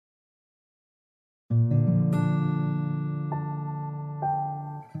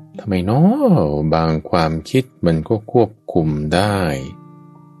ทำไมเนาะบางความคิดมันก็ควบคุมได้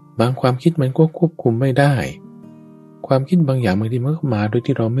บางความคิดมันก็ควบคุมไม่ได้ความคิดบางอย่างบางทีมันก็มาโดย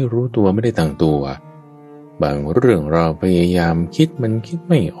ที่เราไม่รู้ตัวไม่ได้ตั้งตัวบางเรื่องเราพยายามคิดมันคิด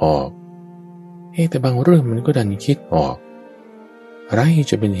ไม่ออกแต่บางเรื่องมันก็ดันคิดออกอะไร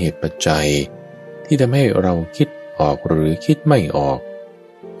จะเป็นเหตุปัจจัยที่ทำให้เราคิดออกหรือคิดไม่ออก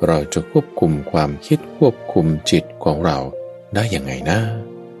เราจะควบคุมความคิดควบคุมจิตของเราได้ยังไงนะ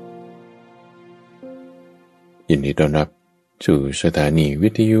ยินดีต้อนรับสู่สถานีวิ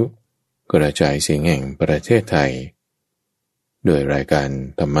ทยุกระจายเสียงแห่งประเทศไทยโดยรายการ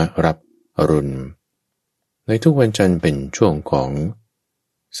ธรรมรับอรุณในทุกวันจันทร์เป็นช่วงของ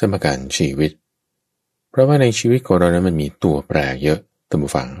สมการชีวิตเพราะว่าในชีวิตของเรานั้นมันมีตัวแปรเยอะท่าน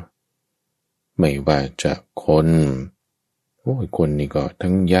ผู้ฟังไม่ว่าจะคนคนนี่ก็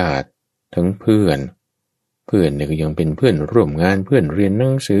ทั้งญาติทั้งเพื่อนเนี่ยก็ยังเป็นเพื่อนร่วมงานเพื่อนเรียนหนั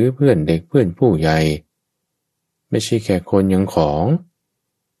งสือเพื่อนเด็กเพื่อนผู้ใหญ่ไม่ใช่แค่คนยังขอ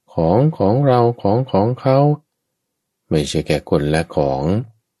งเราของเขาไม่ใช่แค่คนและของ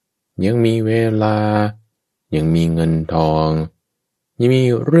ยังมีเวลายังมีเงินทองยังมี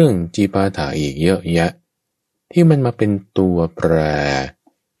เรื่องจีปาถะอีกเยอะแยะที่มันมาเป็นตัวแปร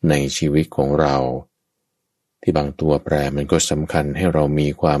ในชีวิตของเราที่บางตัวแปรมันก็สำคัญให้เรามี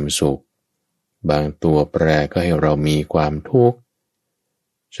ความสุขบางตัวแปรก็ให้เรามีความทุกข์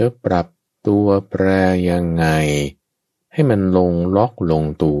จะปรับตัวแปรยังไงให้มันลงล็อกลง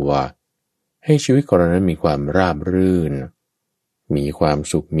ตัวให้ชีวิตของเรานั้นมีความราบรื่นมีความ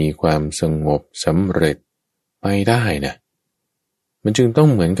สุขมีความสงบสำเร็จไปได้นะมันจึงต้อง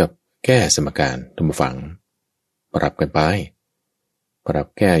เหมือนกับแก้สมการท่านผู้ฟังปรับกันไปปรับ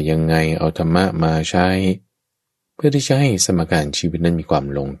แก้ยังไงเอาธรรมะมาใช้เพื่อที่จะให้สมการชีวิตนั้นมีความ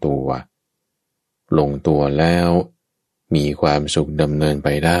ลงตัวแล้วมีความสุขดำเนินไป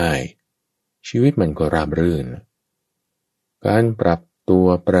ได้ชีวิตมันก็ราบรื่นการปรับตัว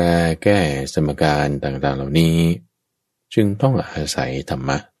แปรแก้สมการต่างๆเหล่านี้จึงต้องอาศัยธรรม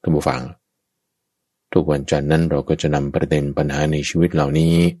ะท่านผู้ฟังทุกวันจันทร์นั้นเราก็จะนำประเด็นปัญหาในชีวิตเหล่า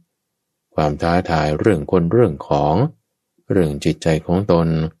นี้ความท้าทายเรื่องคนเรื่องของเรื่องจิตใจของตน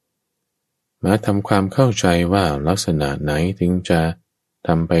มาทำความเข้าใจว่าลักษณะไหนถึงจะท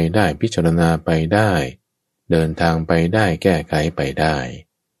ำไปได้พิจารณาไปได้เดินทางไปได้แก้ไขไปได้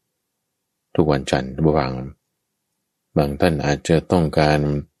ทุกวันจันทร์ท่านผู้ฟังบางท่านอาจจะต้องการ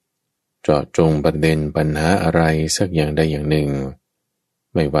เจาะจงประเด็นปัญหาอะไรสักอย่างใดอย่างหนึ่ง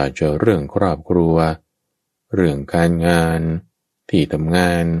ไม่ว่าจะเรื่องครอบครัวเรื่องการงานที่ทำง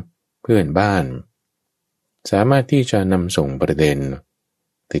านเพื่อนบ้านสามารถที่จะนำส่งประเด็น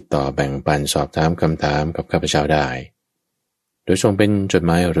ติดต่อแบ่งปันสอบถามคำถามกับข้าพเจ้าได้โดยส่งเป็นจดห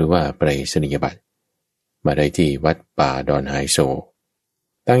มายหรือว่าไปรษณียบัตรมาได้ที่วัดป่าดอนหายโศก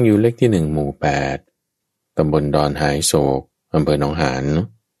ตั้งอยู่เลขที่1หมู่8ตำบลดอนหายโศกอำเภอหนองหาน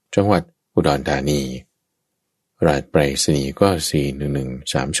จังหวัดอุดรธานีรหัสไปรษณีย์ก็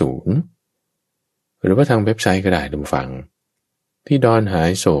41130หรือว่าทางเว็บไซต์ก็ได้ท่านผู้ฟังที่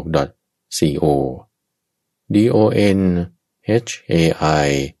donhaisok .co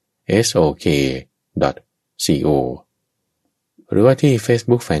donhaisok.co หรือว่าที่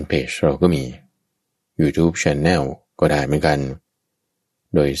Facebook Fanpage เราก็มี YouTube Channel ก็ได้เหมือนกัน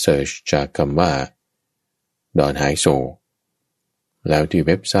โดยเสิร์ชจากคำว่าดอนหายโศกแล้วที่เ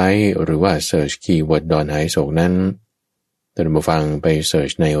ว็บไซต์หรือว่าเสิร์ชคีย์เวิร์ดดอนหายโศกนั้นท่านผู้ฟังไปเสิร์ช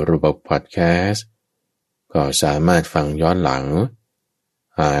ในระบบพอดแคสต์ก็สามารถฟังย้อนหลัง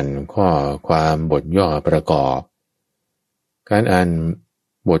อ่านข้อความบทย่อประกอบการอ่าน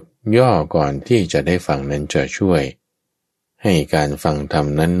บทย่อก่อนที่จะได้ฟังนั้นจะช่วยให้การฟังธรรม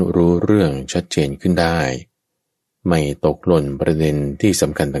นั้นรู้เรื่องชัดเจนขึ้นได้ไม่ตกหล่นประเด็นที่ส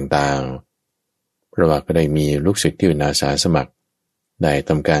ำคัญต่างๆเพราะว่าก็ได้มีลูกศิษย์ที่เป็นอาสาสมัครได้ท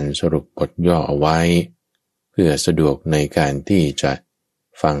ำการสรุปบทย่อเอาไว้เพื่อสะดวกในการที่จะ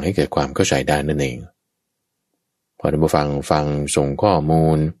ฟังให้เกิดความเข้าใจได้นั่นเองพอท่านผู้ฟังส่งข้อมู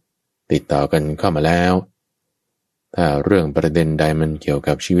ลติดต่อกันเข้ามาแล้วถ้าเรื่องประเด็นใดมันเกี่ยว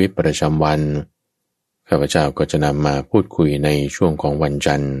กับชีวิตประจำวันข้าพเจ้าก็จะนำมาพูดคุยในช่วงของวัน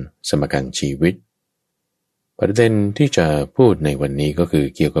จันทร์สมการชีวิตประเด็นที่จะพูดในวันนี้ก็คือ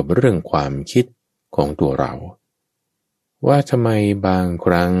เกี่ยวกับเรื่องความคิดของตัวเราว่าทำไมบางค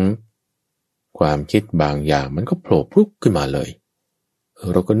รั้งความคิดบางอย่างมันก็โผล่พลุกขึ้นมาเลย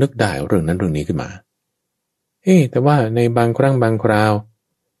เราก็นึกได้เรื่องนั้นเรื่องนี้ขึ้นมาแต่ว่าในบางครั้งบางคราว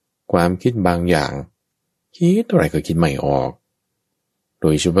ความคิดบางอย่างคิดอะไรก็คิดไม่ออกโด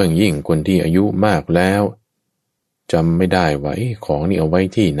ยเฉพาะยิ่งคนที่อายุมากแล้วจำไม่ได้ว่าของนี่เอาไว้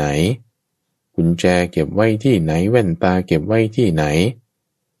ที่ไหนกุญแจเก็บไว้ที่ไหนแว่นตาเก็บไว้ที่ไหน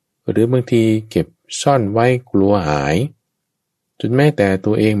หรือบางทีเก็บซ่อนไว้กลัวหายจนแม้แต่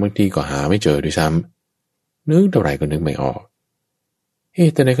ตัวเองบางทีก็หาไม่เจอด้วยซ้ำนึกเท่าไหร่ก็นึกไม่ออก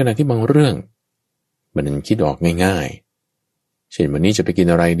แต่ในขณะที่บางเรื่องมันคิดออกง่ายๆเช่นวันนี้จะไปกิน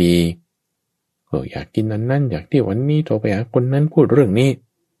อะไรดีอยากกินอันนั้นอยากเที่ยววันนี้โทรไปหาคนนั้นพูดเรื่องนี้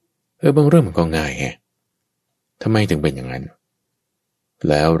บางเรื่องมันก็ง่ายไงทำไมถึงเป็นอย่างนั้น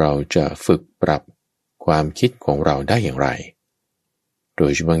แล้วเราจะฝึกปรับความคิดของเราได้อย่างไรโด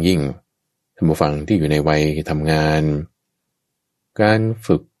ยเฉพาะยิ่งท่านผู้ฟังที่อยู่ในวัยทำงานการ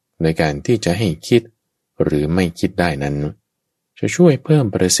ฝึกในการที่จะให้คิดหรือไม่คิดได้นั้นจะช่วยเพิ่ม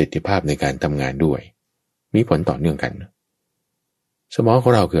ประสิทธิภาพในการทำงานด้วยมีผลต่อเนื่องกันสมองขอ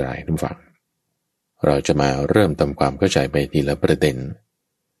งเราคืออะไรท่านผู้ฟังเราจะมาเริ่มทำความเข้าใจไปทีละประเด็น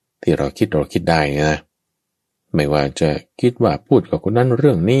ที่เราคิดได้นะไม่ว่าจะคิดว่าพูดกับคนนั้นเ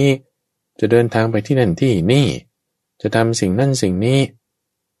รื่องนี้จะเดินทางไปที่นั่นที่นี่จะทำสิ่งนั้นสิ่งนี้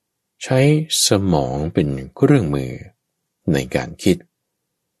ใช้สมองเป็นเครื่องมือในการคิด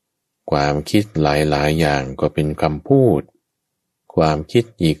ความคิดหลายๆอย่างก็เป็นคำพูดความคิด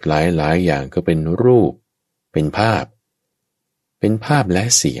อีกหลายๆอย่างก็เป็นรูปเป็นภาพและ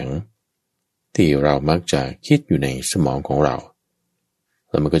เสียงที่เรามักจะคิดอยู่ในสมองของเรา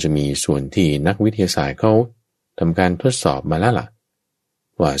แล้วมันก็จะมีส่วนที่นักวิทยาศาสตร์เขาทำการทดสอบมาแล้วล่ะ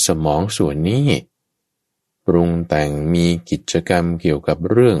ว่าสมองส่วนนี้ปรุงแต่งมีกิจกรรมเกี่ยวกับ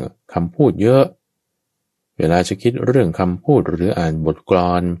เรื่องคำพูดเยอะเวลาจะคิดเรื่องคำพูดหรืออ่านบทกล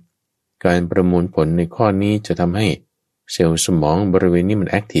อนการประมวลผลในข้อนี้จะทำให้เซลล์สมองบริเวณนี้มัน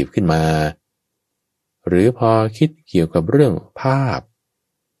แอคทีฟขึ้นมาหรือพอคิดเกี่ยวกับเรื่องภาพ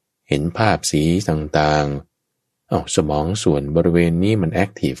เห็นภาพสีต่างๆสมองส่วนบริเวณนี้มันแอค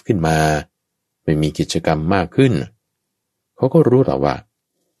ทีฟขึ้นมาไม่มีกิจกรรมมากขึ้นเขาก็รู้แล้วว่า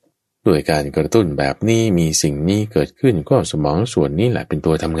ด้วยการกระตุ้นแบบนี้มีสิ่งนี้เกิดขึ้นก็สมองส่วนนี้แหละเป็น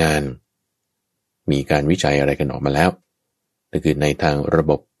ตัวทำงานมีการวิจัยอะไรกันออกมาแล้วนั่นคือในทางระ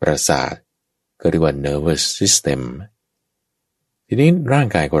บบประสาทก็เรียกว่า nervous system ทีนี้ร่าง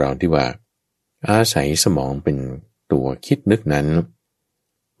กายของเราที่ว่าอาศัยสมองเป็นตัวคิดนึกนั้น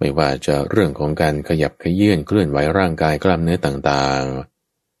ไม่ว่าจะเรื่องของการขยับเขยื้อนเคลื่อนไหวร่างกายกล้ามเนื้อต่าง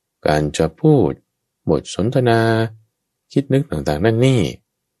ๆการจะพูดบทสนทนาคิดนึกต่างๆนั่นนี่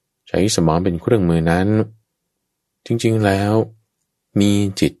ใช้สมองเป็นเครื่องมือนั้นจริงๆแล้วมี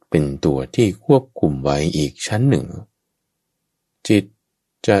จิตเป็นตัวที่ควบคุมไว้อีกชั้นหนึ่งจิต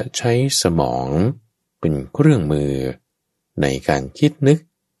จะใช้สมองเป็นเครื่องมือในการคิดนึก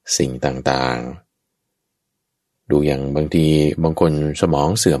สิ่งต่างๆดูอย่างบางทีบางคนสมอง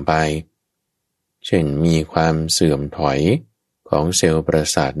เสื่อมไปเช่นมีความเสื่อมถอยของเซลล์ประ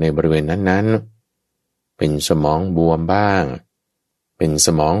สาทในบริเวณนั้นๆเป็นสมองบวมบ้างเป็นส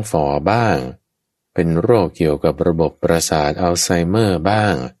มองฝ่อบ้างเป็นโรคเกี่ยวกับระบบประสาทอัลไซเมอร์บ้า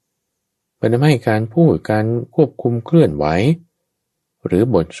งเป็นทำให้การพูดการควบคุมเคลื่อนไหวหรือ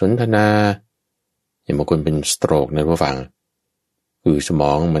บทสนทนาอย่างบางคนเป็นสโตรกนะผู้ฟังคือสม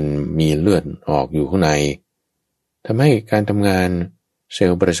องมันมีเลือดออกอยู่ข้างในทำให้การทำงานเซล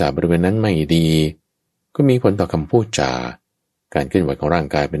ล์ประสาทบริเวณนั้นไม่ดีก็มีผลต่อคำพูดจาการเคลื่อนไหวของร่าง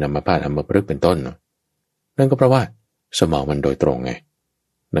กายเป็นอัมพาตอัมพฤกษ์เป็นต้นนั่นก็เพราะว่าสมองมันโดยตรงไง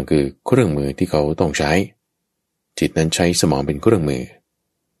นั่นคือเครื่องมือที่เขาต้องใช้จิตนั้นใช้สมองเป็นเครื่องมือ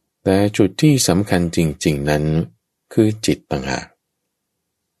แต่จุดที่สำคัญจริงๆนั้นคือจิตต่างหาก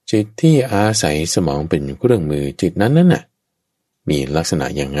จิตที่อาศัยสมองเป็นเครื่องมือจิตนั้นน่ะมีลักษณะ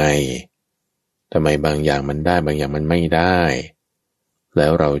ยังไงทำไมบางอย่างมันได้บางอย่างมันไม่ได้แล้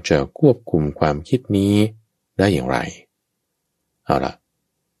วเราจะควบคุมความคิดนี้ได้อย่างไรเอาล่ะ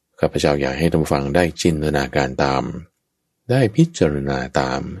ข้าพเจ้าอยากให้ท่านฟังได้จินตนาการตามได้พิจารณาต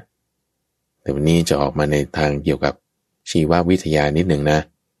ามแต่วันนี้จะออกมาในทางเกี่ยวกับชีววิทยานิดหนึ่งนะ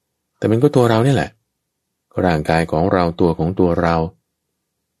แต่มันก็ตัวเรานี่แหละร่างกายของเราตัวของตัวเรา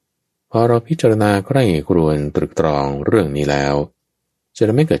พอเราพิจารณาใคร่ครวญตรึกตรองเรื่องนี้แล้วจะ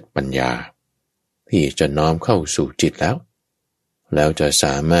ไม่เกิดปัญญาที่จะน้อมเข้าสู่จิตแล้วจะส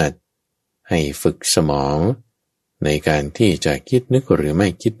ามารถให้ฝึกสมองในการที่จะคิดนึกหรือไม่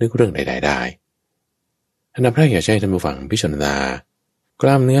คิดนึกเรื่องใดๆได้อันดับแรกอยากให้ท่านผู้ฟังพิจารณาก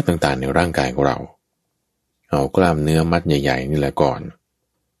ล้ามเนื้อต่างๆในร่างกายของเราเอากล้ามเนื้อมัดใหญ่ๆนี่แหละก่อน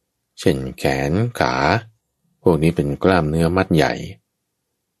เช่นแขนขาพวกนี้เป็นกล้ามเนื้อมัดใหญ่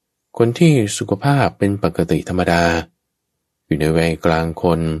คนที่สุขภาพเป็นปกติธรรมดาอยู่ในวัยกลางค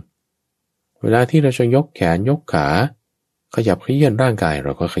นเวลาที่เราจะยกแขนยกขาขยับเขยื้อนร่างกายเร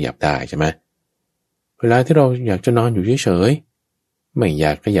าก็ขยับได้ใช่ไหมเวลาที่เราอยากจะนอนอยู่เฉยๆไม่อย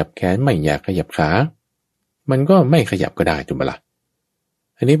ากขยับแขนไม่อยากขยับขามันก็ไม่ขยับก็ได้ถูกไหมล่ะ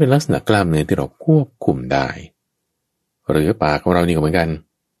อันนี้เป็นลักษณะกล้ามเนื้อที่เราควบคุมได้หรือปากของเรานี่ก็เหมือนกัน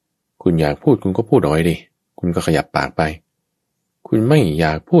คุณอยากพูดคุณก็พูดเอาไว้ดิคุณก็ขยับปากไปคุณไม่อย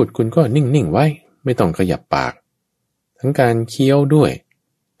ากพูดคุณก็นิ่งๆไว้ไม่ต้องขยับปากทั้งการเคี้ยวด้วย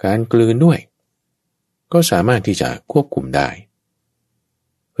การกลืนด้วยก็สามารถที่จะควบคุมได้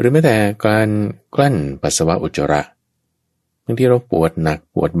หรือแม้แต่การกลั้นปัสสาวะอุจจาระบางทีเราปวดหนัก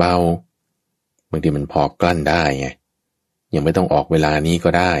ปวดเบาบางทีมันพอกลั้นได้ไงยังไม่ต้องออกเวลานี้ก็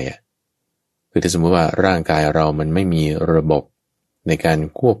ได้คือถ้าสมมติว่าร่างกายเรามันไม่มีระบบในการ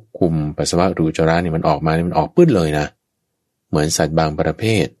ควบคุมปัสสาวะอุจจาระนี่มันออกมามันออกปื้ดเลยนะเหมือนสัตว์บางประเภ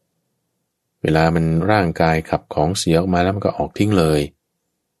ทเวลามันร่างกายขับของเสียออกมาแล้วมันก็ออกทิ้งเลย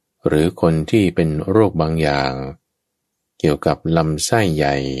หรือคนที่เป็นโรคบางอย่างเกี่ยวกับลำไส้ให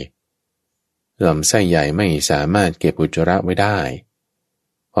ญ่ลำไส้ใหญ่ไม่สามารถเก็บอุจจาระไว้ได้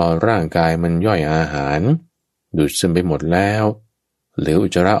พอร่างกายมันย่อยอาหารดูดซึมไปหมดแล้วหรืออุ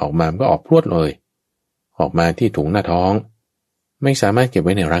จจาระออกมามันก็ออกพรวดเลยออกมาที่ถุงหน้าท้องไม่สามารถเก็บไ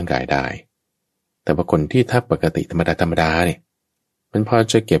ว้ในร่างกายได้แต่ว่าคนที่ถ้าปกติธรรมดาเนี่ยมันพอ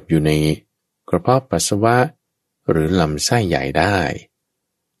จะเก็บอยู่ในกระเพาะปัสสาวะหรือลำไส้ใหญ่ได้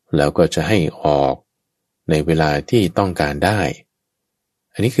แล้วก็จะให้ออกในเวลาที่ต้องการได้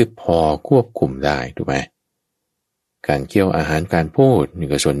อันนี้คือพอควบคุมได้ถูกไหมการเคี่ยวอาหารการพูดนี่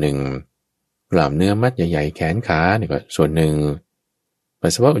ก็ส่วนหนึ่งกล้ามเนื้อมัดใหญ่ๆแขนขานี่ก็ส่วนหนึ่งปั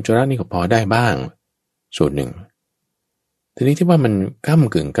สสาวะอุจจาระนี่ก็พอได้บ้างส่วนหนึ่งทีนี้ที่ว่ามันก้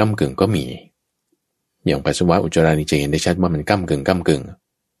ำกึ่งก็มีอย่างปัสสาวะอุจจาระนี่จะเห็นได้ชัดว่ามันก้ำกึ่ง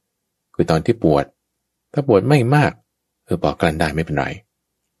คือตอนที่ปวดถ้าปวดไม่มากพอกลั้นได้ไม่เป็นไร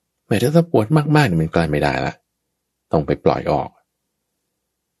แต่ถ้าปวดมากๆเนี่ยมันกลั้นไม่ได้ละต้องไปปล่อยออก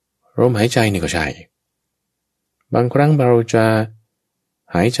ลมหายใจนี่ก็ใช่บางครั้งเราจะ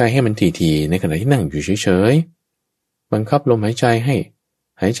หายใจให้มันถี่ๆในขณะที่นั่งอยู่เฉยๆบังคับลมหายใจให้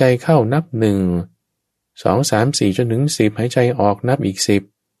หายใจเข้านับ1 2 3 4จนถึง10หายใจออกนับอีก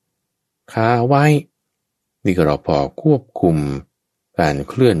10คาไว้นี่ก็เราพอควบคุมการ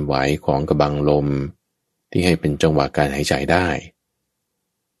เคลื่อนไหวของกระบังลมที่ให้เป็นจังหวะการหายใจได้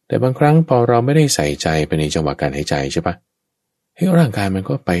แต่บางครั้งพอเราไม่ได้ใส่ใจไปในจังหวะการหายใจใช่ปะให้ร่างกายมัน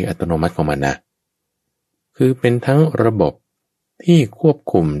ก็ไปอัตโนมัติของมันนะคือเป็นทั้งระบบที่ควบ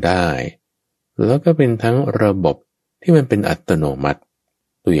คุมได้แล้วก็เป็นทั้งระบบที่มันเป็นอัตโนมัติ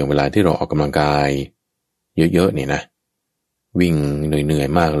ตัวอย่างเวลาที่เราออกกำลังกายเยอะๆนี่นะวิ่งเหนื่อย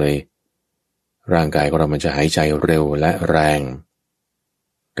ๆมากเลยร่างกายของเรามันจะหายใจเร็วและแรง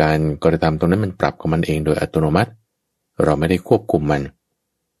การกระทำตรงนั้นมันปรับของมันเองโดยอัตโนมัติเราไม่ได้ควบคุมมัน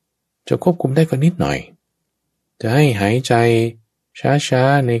จะควบคุมได้ก็นิดหน่อยจะให้หายใจช้า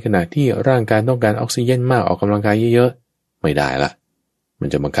ๆในขณะที่ร่างกายต้องการออกซิเจนมากออกกำลังกายเยอะๆไม่ได้ละมัน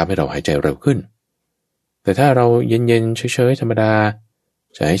จะบังคับให้เราหายใจเร็วขึ้นแต่ถ้าเราเย็นๆเฉยๆธรรมดา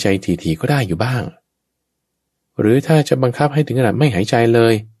จะหายใจถี่ๆก็ได้อยู่บ้างหรือถ้าจะบังคับให้ถึงขนาดไม่หายใจเล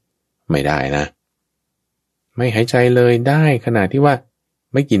ยไม่ได้นะไม่หายใจเลยได้ขนาดที่ว่า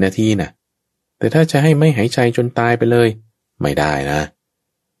ไม่กี่นาทีนะแต่ถ้าจะให้ไม่หายใจจนตายไปเลยไม่ได้นะ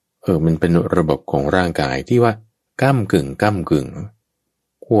มันเป็นระบบของร่างกายที่ว่าก้ำกึ่ง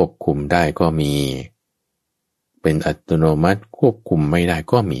ควบคุมได้ก็มีเป็นอัตโนมัติควบคุมไม่ได้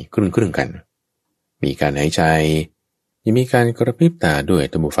ก็มีครึ่งกันมีการหายใจยังมีการกระพริบตาด้วย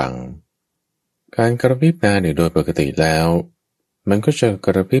ท่านผู้ฟังการกระพริบตาเนี่ยโดยปกติแล้วมันก็จะก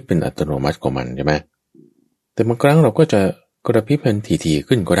ระพริบเป็นอัตโนมัติของมันใช่ไหมแต่บางครั้งเราก็จะกระพริบเป็นถี่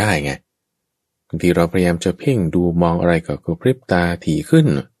ขึ้นก็ได้ไงบางทีเราพยายามจะเพ่งดูมองอะไรก็กระพริบตาถี่ขึ้น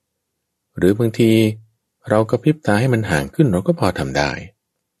หรือบางทีเรากระพริบตาให้มันห่างขึ้นเราก็พอทำได้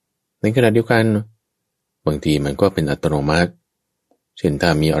ในขณะเดียวกันบางทีมันก็เป็นอัตโนมัติเช่นถ้า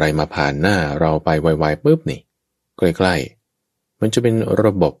มีอะไรมาผ่านหน้าเราไปไวๆปุ๊บนี่ใกล้ๆมันจะเป็นร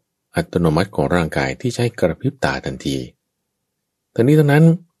ะบบอัตโนมัติของร่างกายที่ใช้กระพริบตาทันทีทั้งนี้ทั้งนั้น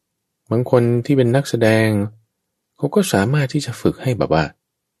บางคนที่เป็นนักแสดงเขาก็สามารถที่จะฝึกให้แบบว่า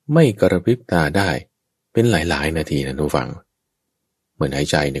ไม่กระพริบตาได้เป็นหลายๆนาทีนะทุกฝังเหมือนหาย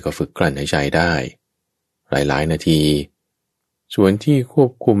ใจเนี่ยก็ฝึกกลั้นหายใจได้หลายๆนาทีส่วนที่คว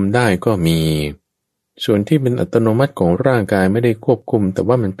บคุมได้ก็มีส่วนที่เป็นอัตโนมัติของร่างกายไม่ได้ควบคุมแต่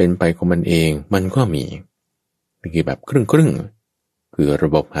ว่ามันเป็นไปของมันเองมันก็มีนี่คือแบบครึ่งคือระ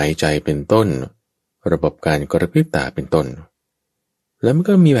บบหายใจเป็นต้นระบบการกระพริบตาเป็นต้นแล้วมัน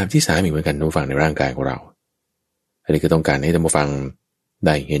ก็มีแบบที่3อีกเหมือนกันทุกฝั่งในร่างกายของเราอันนี้ก็ต้องการให้ท่านผู้ฟังไ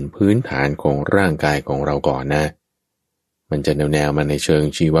ด้เห็นพื้นฐานของร่างกายของเราก่อนนะมันจะแนวมาในเชิง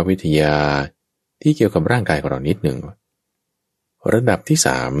ชีววิทยาที่เกี่ยวกับร่างกายของเรานิดหนึ่งระดับที่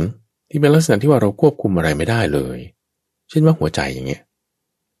3ที่เป็นลักษณะที่ว่าเราควบคุมอะไรไม่ได้เลยเช่นว่าหัวใจอย่างเงี้ย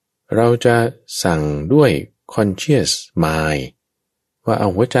เราจะสั่งด้วย conscious mind ว่าเอา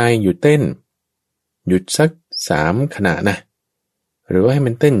หัวใจหยุดเต้นหยุดสัก3ขณะนะ หรือว่าให้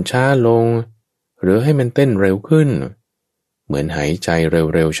มันเต้นช้าลงหรือให้มันเต้นเร็วขึ้นเหมือนหายใจ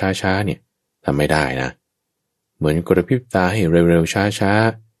เร็วๆช้าๆเนี่ยทำไม่ได้นะเหมือนกระพริบตาให้เร็วๆช้า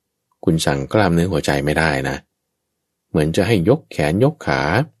ๆคุณสั่งกล้ามเนื้อหัวใจไม่ได้นะเหมือนจะให้ยกแขนยกขา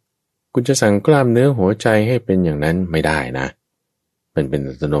คุณจะสั่งกล้ามเนื้อหัวใจให้เป็นอย่างนั้นไม่ได้นะมันเป็น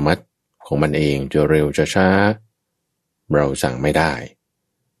อัตโนมัติของมันเองจะเร็วจะช้าเราสั่งไม่ได้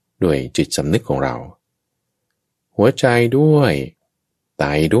ด้วยจิตสำนึกของเราหัวใจด้วยไต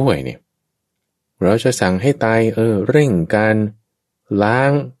ด้วยเนี่ยเราจะสั่งให้ไตเร่งการล้า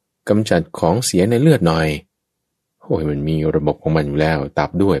งกำจัดของเสียในเลือดหน่อยโอ้ยมันมีระบบของมันอยู่แล้วตับ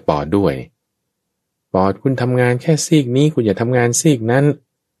ด้วยปอดด้วยปอดคุณทำงานแค่ซีกนี้คุณอย่าทำงานซีกนั้น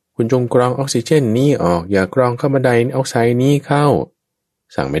คุณจงกรองออกซิเจนนี้ออกอย่ากรองคาร์บอนไดออกไซด์นี้เข้า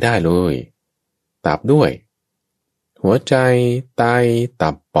สั่งไม่ได้เลยตับด้วยหัวใจไตตั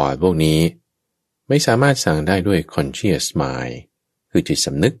บปอดพวกนี้ไม่สามารถสั่งได้ด้วย conscious mind คือจิตส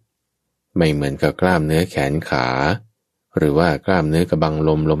ำนึกไม่เหมือนกับกล้ามเนื้อแขนขาหรือว่ากล้ามเนื้อกระบังล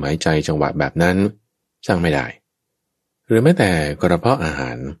มหายใจจังหวะแบบนั้นสั่งไม่ได้หรือแม้แต่กระเพาะอาห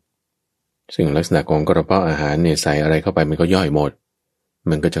ารซึ่งลักษณะของกระเพาะอาหารเนี่ยใส่อะไรเข้าไปมันก็ย่อยหมด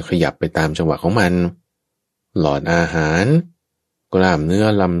มันก็จะขยับไปตามจังหวะของมันหลอดอาหารกล้ามเนื้อ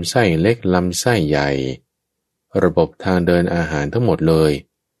ลำไส้เล็กลำไส้ใหญ่ระบบทางเดินอาหารทั้งหมดเลย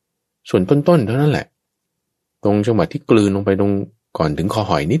ส่วนต้นๆเท่านั้นแหละตรงจังหวะที่กลืนลงไปตรงก่อนถึงคอ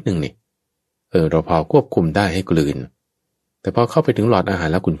หอยนิดนึงนี่เราพอควบคุมได้ให้กลืนแต่พอเข้าไปถึงหลอดอาหาร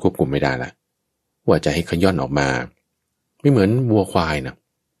แล้วคุณควบคุมไม่ได้ละว่าจะให้ขย่อนออกมาไม่เหมือนวัวควายนะ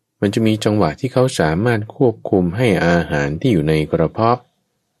มันจะมีจังหวะที่เขาสามารถควบคุมให้อาหารที่อยู่ในกระเพาะ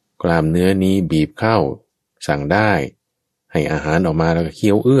กล้ามเนื้อนี้บีบเข้าสั่งได้ให้อาหารออกมาแล้วก็เ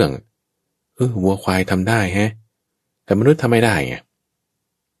คี้ยวเอื้องวัวควายทำได้แฮะแต่มนุษย์ทำไม่ได้ไง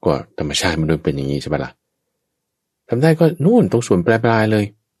ก็ธรรมชาติมนุษย์เป็นอย่างนี้ใช่ปะล่ะทำได้ก็นู่นตรงส่วนปลายๆเลย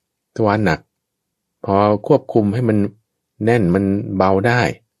ทวารหนักพอควบคุมให้มันแน่นมันเบาได้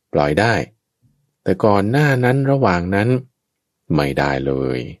ปล่อยได้แต่ก่อนหน้านั้นระหว่างนั้นไม่ได้เล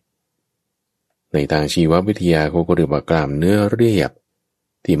ยในทางชีววิทยาเขาก็เรียกว่ากล้ามเนื้อเรียบ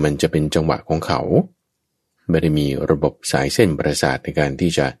ที่มันจะเป็นจังหวะของเขาไม่ได้มีระบบสายเส้นประสาทในการ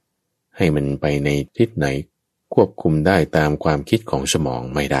ที่จะให้มันไปในทิศไหนควบคุมได้ตามความคิดของสมอง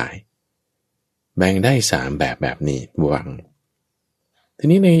ไม่ได้แบ่งได้3แบบนี้หวังที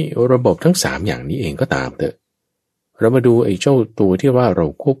นี้ในระบบทั้ง3อย่างนี้เองก็ตามเถอะเรามาดูไอ้เจ้าตัวที่ว่าเรา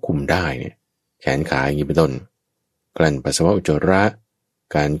ควบคุมได้เนี่ยแขนขาอย่างนี้เป็นต้นกลั่นปัสสาวะอุจจาระ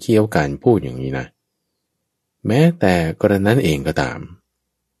การเคี้ยวการพูดอย่างนี้นะแม้แต่กรณนั้นเองก็ตาม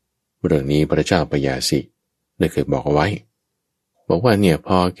เรื่องนี้พระเจ้าปยาสิได้เคยบอกเอาไว้บอกว่าเนี่ยพ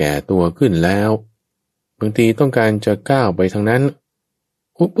อแก่ตัวขึ้นแล้วบางทีต้องการจะก้าวไปทางนั้น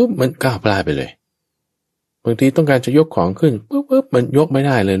ปุ๊บมันก้าวพลาดไปเลยบางทีต้องการจะยกของขึ้นปุ๊บมันยกไม่ไ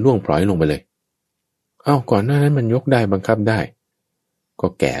ด้เลยล่วงพลอยลงไปเลยก่อนหน้านั้นมันยกได้บังคับได้ก็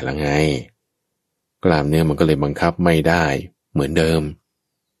แก่แล้วไงกล้ามเนื้อมันก็เลยบังคับไม่ได้เหมือนเดิม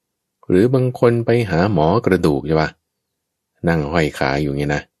หรือบางคนไปหาหมอกระดูกใช่ปะนั่งห้อยขาอยู่เงี้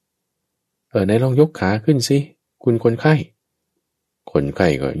ยนะไหนลองยกขาขึ้นสิคุณคนไข้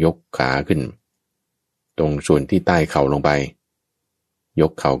ก็ยกขาขึ้นตรงส่วนที่ใต้เข่าลงไปย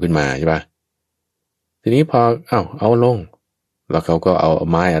กเข่าขึ้นมาใช่ปะทีนี้พอเอาลงแล้วเขาก็เอา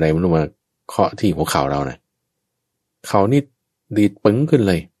ไม้อะไรไม่รู้มาเคาะที่หัวเข่าเรานะเข่านี่ดีดปึ้งขึ้น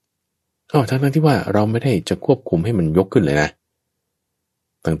เลยทั้งที่ว่าเราไม่ได้จะควบคุมให้มันยกขึ้นเลยนะ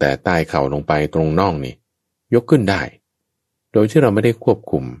ตั้งแต่ใต้เข่าลงไปตรงน่องนี่ยกขึ้นได้โดยที่เราไม่ได้ควบ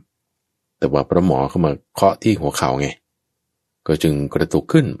คุมแต่ว่าพระหมอเข้ามาเคาะที่หัวเข่าไงก็จึงกระตุก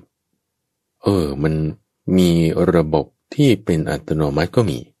ขึ้นมันมีระบบที่เป็นอัตโนมัติก็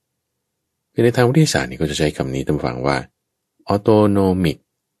มีในทางวิทยาศาสตร์นี่ก็จะใช้คำนี้ตามฟังว่า autonomic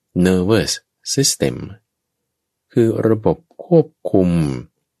nervous system คือระบบควบคุม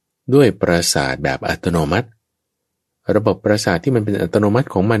ด้วยประสาทแบบอัตโนมัติระบบประสาทที่มันเป็นอัตโนมัติ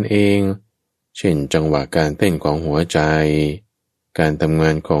ของมันเองเช่นจังหวะการเต้นของหัวใจการทำงา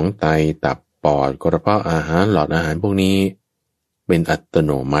นของไตตับปอดกระเพาะอาหารหลอดอาหารพวกนี้เป็นอัตโ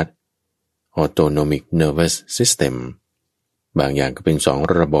นมัติ autonomic nervous system บางอย่างก็เป็น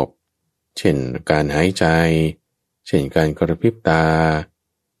2ระบบเช่นการหายใจเช่นการกระพริบตา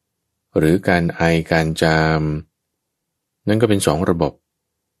หรือการไอการจามนั่นก็เป็น2ระบบ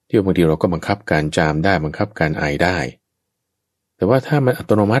ที่บางทีเราก็บังคับการจามได้บังคับการไอได้แต่ว่าถ้ามันอั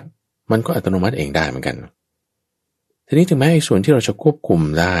ตโนมัติมันก็อัตโนมัติเองได้เหมือนกันทีนี้ถึงแม้ไอ้ส่วนที่เราจะควบคุม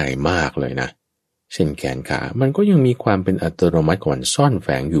ได้มากเลยนะเช่นแขนขามันก็ยังมีความเป็นอัตโนมัติของมันซ่อนแฝ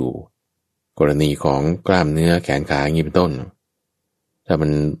งอยู่กรณีของกล้ามเนื้อแขนขาอย่างนี้เป็นต้นถ้ามั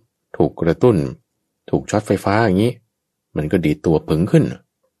นถูกกระตุ้นถูกช็อตไฟฟ้าอย่างนี้ มันก็ดีดตัวผึ่งขึ้น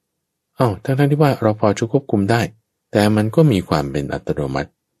ทั้งที่ว่าเราพอจะควบคุมได้แต่มันก็มีความเป็นอัตโนมั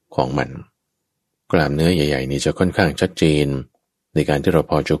ติของมันกล้ามเนื้อใหญ่ๆนี่จะค่อนข้างชัดเจนในการที่เรา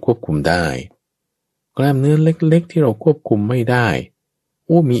พอจะควบคุมได้กล้ามเนื้อเล็กๆที่เราควบคุมไม่ได้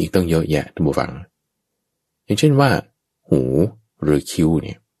มีอีกตั้งเยอะแยะท่านผู้ฟังอย่างเช่นว่าหูหรือคิ้วเ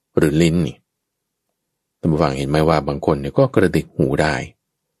นี่ยหรือลิ้นนี่ท่านผู้ฟังเห็นไหมว่าบางคนเนี่ยก็กระดิกหูได้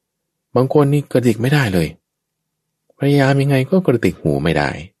บางคนนี่กระดิกไม่ได้เลยพยายามยังไงก็กระดิกหูไม่ได้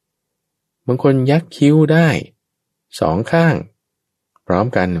บางคนยักคิ้วได้สองข้างพร้อม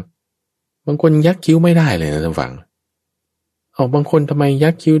กันบางคนยักคิ้วไม่ได้เลยนะท่านผู้ฟังบางคนทำไมยั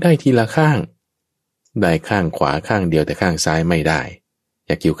กคิ้วได้ทีละข้างได้ข้างขวาข้างเดียวแต่ข้างซ้ายไม่ได้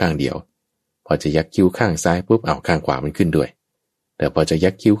ยักคิ้วข้างเดียวพอจะยักคิ้วข้างซ้ายปุ๊บข้างขวามันขึ้นด้วยแต่พอจะยั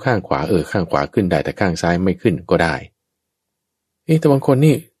กคิ้วข้างขวาข้างขวาขึ้นได้แต่ข้างซ้ายไม่ขึ้นก็ได้แต่บางคน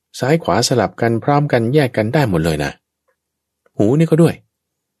นี่ซ้ายขวาสลับกันพร้อมกันแยกกันได้หมดเลยนะหูนี่ก็ด้วย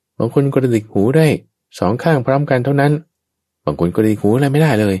บางคนกระดิกหูได้สองข้างพร้อมกันเท่านั้นบางคนกระดิกหูอะไรไม่ไ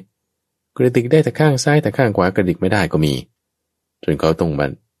ด้เลยกระดิกได้แต่ข้างซ้ายแต่ข้างขวากระดิกไม่ได้ก็มีจนเขาต้องมา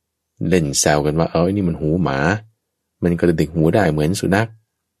เล่นแซวกันว่านี่มันหูหมามันกระดิกหูได้เหมือนสุนัข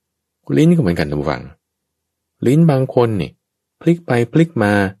ลิ้นก็เหมือนกันท่านผู้ฟังลิ้นบางคนนี่พลิกไปพลิกม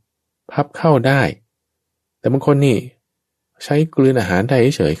าพับเข้าได้แต่บางคนนี่ใช้กลืนอาหารได้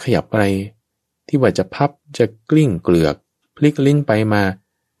เฉยขยับอะไรที่ว่าจะพับจะกลิ้งเกลือกพลิกลิ้นไปมา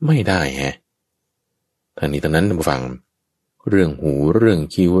ไม่ได้ทั้งนี้ทั้งนั้นท่านผู้ฟังเรื่องหูเรื่อง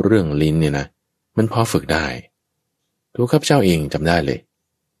คิ้วเรื่องลิ้นเนี่ยนะมันพอฝึกได้ทุกข้าพเจ้าเองจำได้เลย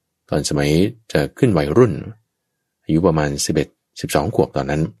ตอนสมัยจะขึ้นวัยรุ่นอายุประมาณ11-12 ขวบตอน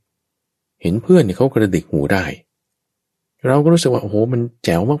นั้นเห็นเพื่อนเขากระดิกหูได้เราก็รู้สึกว่าโอ้โหมันแ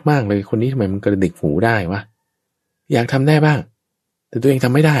จ๋วมากๆเลยคนนี้ทำไมมันกระดิกหูได้วะอยากทำได้บ้างแต่ตัวเองท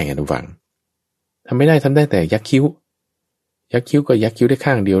ำไม่ได้ไงทุกฝั่งทำไม่ได้แต่ยักคิ้วก็ยักคิ้วได้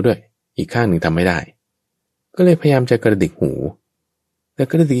ข้างเดียวด้วยอีกข้างหนึ่งทำไม่ได้ก็เลยพยายามจะกระดิกหูแต่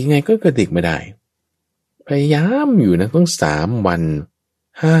กระดิกยังไงก็กระดิกไม่ได้พยายามอยู่นะต้อง3 วัน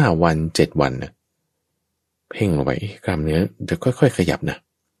5 วัน7 วันนะเพ่งลงไปกล้ามเนื้อจะค่อยๆขยับนะ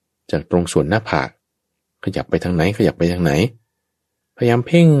จากตรงส่วนหน้าผากขยับไปทางไหนขยับไปทางไหนพยายามเ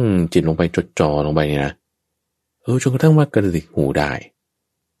พ่งจิตลงไปจดจ่อลงไปเนี่ยนะจนกระทั่งว่ากระดิกหูได้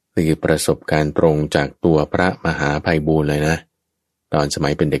นี่คือประสบการณ์ตรงจากตัวพระมหาไพบูลย์เลยนะตอนสมั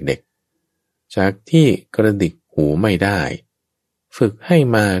ยเป็นเด็กๆจากที่กระดิกหูไม่ได้ฝึกให้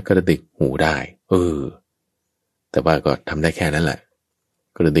มากระดิกหูได้แต่ว่าก็ทำได้แค่นั้นแหละ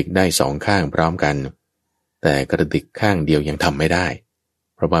กระดิกได้2 ข้างพร้อมกันแต่กระดิกข้างเดียวยังทำไม่ได้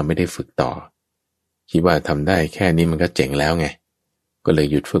เพราะว่าไม่ได้ฝึกต่อคิดว่าทำได้แค่นี้มันก็เจ๋งแล้วไงก็เลย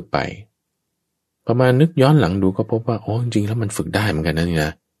หยุดฝึกไปประมาณนึกย้อนหลังดูก็พบว่าจริงๆแล้วมันฝึกได้เหมือนกันนะนี่น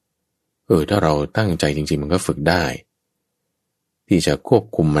ะถ้าเราตั้งใจจริงๆมันก็ฝึกได้ที่จะควบ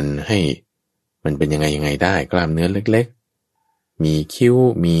คุมมันให้มันเป็นยังไงได้กล้ามเนื้อเล็กๆมีคิ้ว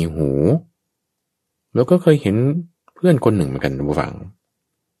มีหูแล้วก็เคยเห็นเพื่อนคนหนึ่งเหมือนกันผู้ฟัง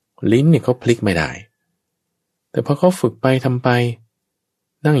ลิ้นเนี่ยเขาพลิกไม่ได้แต่พอเขาฝึกไปทำไป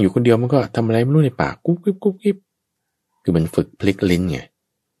นั่งอยู่คนเดียวมันก็ทำอะไรไม่รู้ในปากกุ๊บกิ๊บกุ๊บกิ๊บคือมันฝึกพลิกลิ้นไง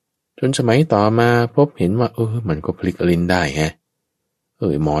จนสมัยต่อมาพบเห็นว่ามันก็พลิกลิ้นได้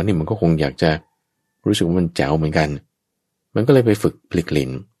หมอนี่มันก็คงอยากจะรู้สึกว่ามันแจ๋วเหมือนกันมันก็เลยไปฝึกพลิกลิ้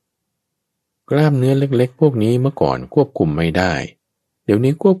นกล้ามเนื้อเล็กๆพวกนี้เมื่อก่อนควบคุมไม่ได้เดี๋ยว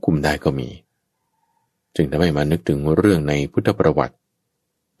นี้ควบคุมได้ก็มีจึงทำให้มานึกถึงเรื่องในพุทธประวัติ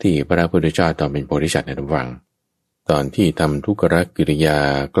ที่พระพุทธเจ้าตอนเป็นโพธิสัตว์ในระหว่างตอนที่ทำทุกขกิริยา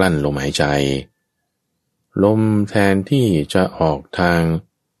กลั้นลมหายใจลมแทนที่จะออกทาง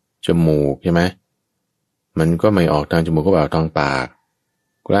จมูกใช่ไหมมันก็ไม่ออกทางจมูกก็ออกทางปาก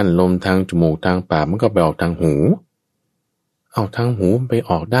กลั้นลมทางจมูกทางปากมันก็ไปออกทางหูทางหูไป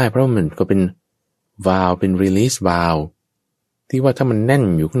ออกได้เพราะมันก็เป็นวาล์วเป็น release valve ที่ว่าถ้ามันแน่น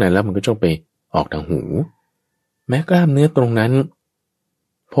อยู่ข้างในแล้วมันก็จะไปออกทางหูแม้กล้ามเนื้อตรงนั้น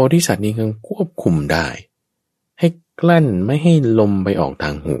โพธิสัตว์นี้ยังควบคุมได้ให้กลั้นไม่ให้ลมไปออกท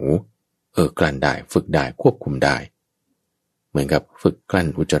างหูกลั้นได้ฝึกได้ควบคุมได้เหมือนกับฝึกกลั้น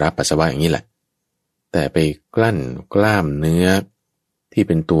อุจจาระปัสสาวะอย่างนี้แหละแต่ไปกลั้นกล้ามเนื้อที่เ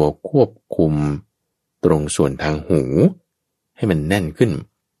ป็นตัวควบคุมตรงส่วนทางหูให้มันแน่นขึ้น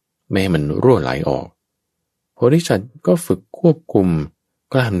ไม่ให้มันรั่วไหลออกโพธิสัตว์ก็ฝึกควบคุม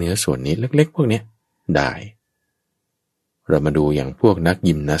กล้ามเนื้อส่วนนี้เล็กๆพวกนี้ได้เรามาดูอย่างพวกนัก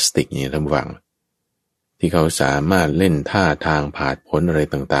ยิมนาสติกเนี่ยท่านผู้ฟังที่เขาสามารถเล่นท่าทางผาดโผนอะไร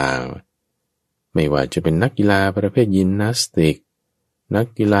ต่างๆไม่ว่าจะเป็นนักกีฬาประเภทยิมนาสติกนัก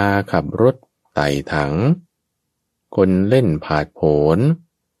กีฬาขับรถไต่ถังคนเล่นผาดโผน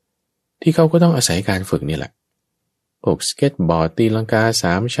ที่เขาก็ต้องอาศัยการฝึกนี่แหละ พวกสเก็ตบอร์ดตีลังกา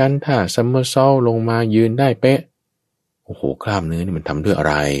3ชั้นท่าซัมเมอร์ซอลลงมายืนได้เป๊ะโอ้โหกล้ามเนื้อนี่มันทำด้วยอะ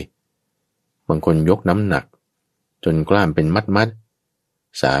ไรบางคนยกน้ำหนักจนกล้ามเป็นมัด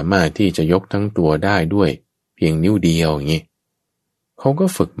สามารถที่จะยกทั้งตัวได้ด้วยเพียงนิ้วเดียวอย่างนี้เขาก็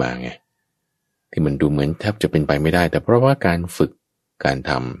ฝึกมาไงที่มันดูเหมือนแทบจะเป็นไปไม่ได้แต่เพราะว่าการฝึกการ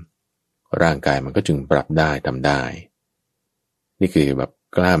ทำร่างกายมันก็จึงปรับได้ทำได้นี่คือแบบ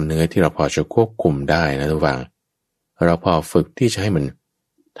กล้ามเนื้อที่เราพอจะควบคุมได้นะทุกฝั่งเราพอฝึกที่จะให้มัน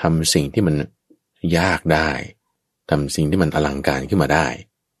ทำสิ่งที่มันยากได้ทำสิ่งที่มันอลังการขึ้นมาได้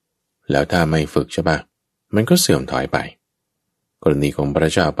แล้วถ้าไม่ฝึกใช่ปะมันก็เสื่อมถอยไปกรณีของพร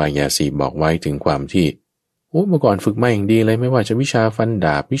ะเจ้าปายาสีบอกไว้ถึงความที่เมื่อก่อนฝึกมาอย่างดีเลยไม่ว่าจะวิชาฟันด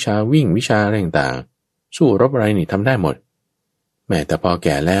าบวิชาวิ่งวิชาอะไรต่างๆสู้รบอะไรนี่ทำได้หมดแม้แต่พอแ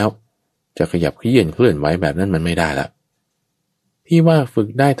ก่แล้วจะขยับเขยื้อนเคลื่อนไหวแบบนั้นมันไม่ได้ละที่ว่าฝึก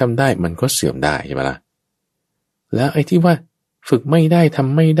ได้ทำได้มันก็เสื่อมได้ใช่ไหมล่ะแล้วไอ้ที่ว่าฝึกไม่ได้ท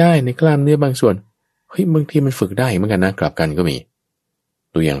ำไม่ได้ในกล้ามเนื้อบางส่วนเฮ้ยบางทีมันฝึกได้เหมือนกันนะกลับกันก็มี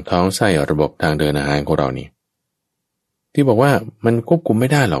ตัวอย่างท้องไส้ระบบทางเดินอาหารของเรานี่ที่บอกว่ามันควบคุมไม่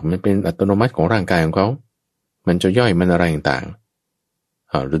ได้หรอกมันเป็นอัตโนมัติของร่างกายของเขามันจะย่อยมันอะไรต่างๆ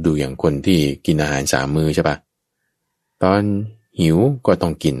เราดูอย่างคนที่กินอาหาร3 มื้อใช่ปะตอนหิวก็ต้อ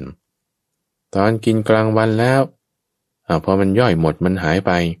งกินตอนกินกลางวันแล้วพอมันย่อยหมดมันหายไ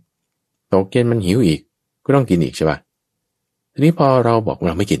ปตกเย็นมันหิวอีกก็ต้องกินอีกใช่ปะทีนี้พอเราบอกเ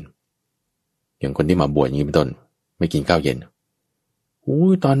ราไม่กินอย่างคนที่มาบวชอย่างนี้เป็นต้นไม่กินข้าวเย็น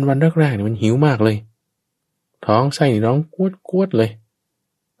ตอนวันแรกๆเนี่ยมันหิวมากเลยท้องไส้ร้องกวดเลย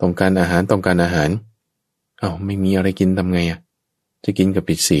ต้องการอาหารไม่มีอะไรกินทำไงจะกินกับ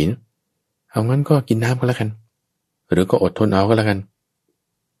ผิดศีลเอางั้นก็กินน้ำก็แล้วกันหรือก็อดทนเอาก็แล้วกัน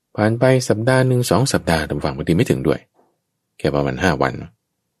ผ่านไปสัปดาห์1 2 สัปดาห์ฝั่งบางทีไม่ถึงด้วยแค่ประมาณ5 วัน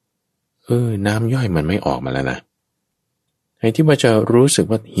น้ำย่อยมันไม่ออกมาแล้วนะไอ้ที่ว่าจะรู้สึก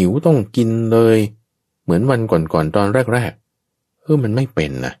ว่าหิวต้องกินเลยเหมือนวันก่อนๆตอนแรกๆมันไม่เป็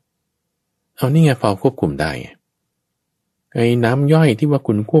นนะเอานี่ไงพอควบคุมได้ไอ้น้ำย่อยที่ว่า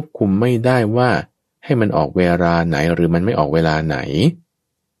คุณควบคุมไม่ได้ว่าให้มันออกเวลาไหนหรือมันไม่ออกเวลาไหน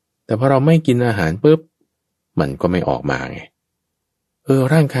แต่พอเราไม่กินอาหารปุ๊บมันก็ไม่ออกมาไง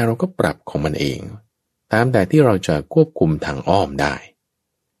ร่างกายเราก็ปรับของมันเองตามแต่ที่เราจะควบคุมทางอ้อมได้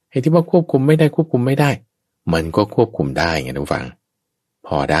ไอ้ที่ว่าควบคุมไม่ได้มันก็ควบคุมได้ไงทุกฝังพ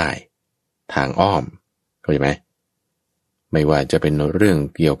อได้ทางอ้อมเข้าใจไหมไม่ว่าจะเป็นเรื่อง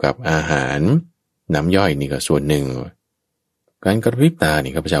เกี่ยวกับอาหารน้ำย่อยนี่ก็ส่วนหนึ่งการกระพริบตา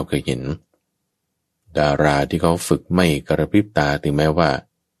นี่ข้าพเจ้าเคยเห็นดาราที่เขาฝึกไม่กระพริบตาถึงแม้ว่า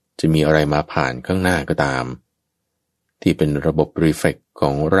จะมีอะไรมาผ่านข้างหน้าก็ตามที่เป็นระบบรีเฟล็กขอ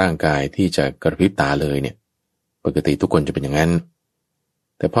งร่างกายที่จะกระพริบตาเลยเนี่ยปกติทุกคนจะเป็นอย่างนั้น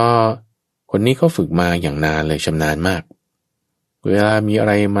แต่พอคนนี้เขาฝึกมาอย่างนานเลยชำนาญมากเวลามีอะ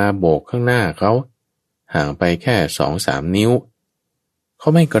ไรมาโบกข้างหน้าเขาห่างไปแค่ 2-3 นิ้วเขา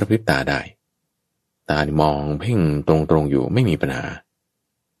ไม่กระพริบตาได้ตามองเพ่งตรงๆอยู่ไม่มีปัญหา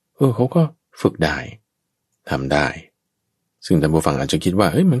เขาก็ฝึกได้ทำได้ซึ่งท่านผู้ฟังอาจจะคิดว่า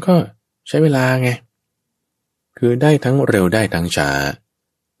มันก็ใช้เวลาไงคือได้ทั้งเร็วได้ทั้งช้า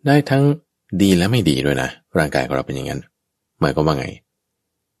ได้ทั้งดีและไม่ดีด้วยนะร่างกายของเราเป็นอย่างนั้นหมายความว่าไง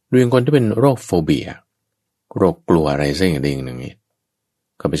เรื่องคนที่เป็นโรคโฟเบียโรคกลัวอะไรสักอย่างหนึ่งนี่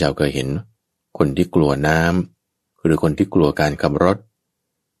ข้าพเจ้าเคยเห็นคนที่กลัวน้ำหรือคนที่กลัวการขับรถ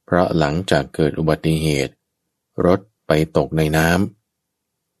เพราะหลังจากเกิดอุบัติเหตุรถไปตกในน้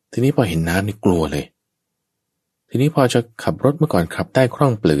ำทีนี้พอเห็นน้ำนี่กลัวเลยทีนี้พอจะขับรถเมื่อก่อนขับได้คล่อ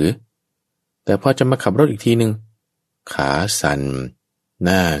งปลือแต่พอจะมาขับรถอีกทีนึงขาสั่นห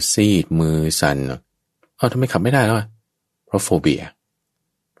น้าซีดมือสั่นทำไมขับไม่ได้แล้วเพราะโฟเบีย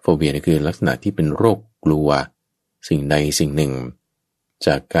นี่คือลักษณะที่เป็นโรคกลัวสิ่งใดสิ่งหนึ่งจ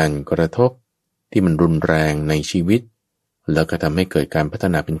ากการกระทบที่มันรุนแรงในชีวิตแล้วก็ทำให้เกิดการพัฒ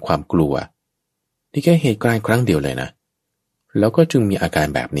นาเป็นความกลัวที่แค่เหตุการณ์ครั้งเดียวเลยนะแล้วก็จึงมีอาการ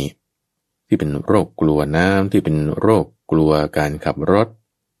แบบนี้ที่เป็นโรคกลัวน้ำที่เป็นโรคกลัวการขับรถ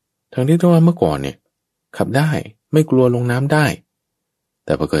ทั้งที่ว่าเมื่อก่อนเนี่ยขับได้ไม่กลัวลงน้ำได้แ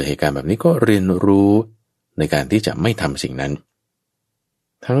ต่พอเกิดเหตุการณ์แบบนี้ก็เรียนรู้ในการที่จะไม่ทำสิ่งนั้น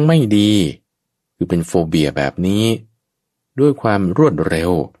ทั้งไม่ดีคือเป็นโฟเบียแบบนี้ด้วยความรวดเร็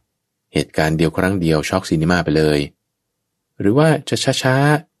วเหตุการณ์เดียวครั้งเดียวช็อกซีนีมาไปเลยหรือว่าจะช้า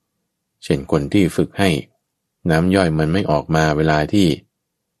ๆเช่นคนที่ฝึกให้น้ำย่อยมันไม่ออกมาเวลาที่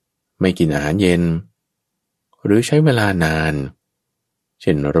ไม่กินอาหารเย็นหรือใช้เวลานานเ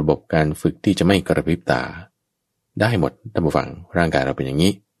ช่นระบบการฝึกที่จะไม่กระพริบตาได้หมดท่านผู้ฟังร่างกายเราเป็นอย่าง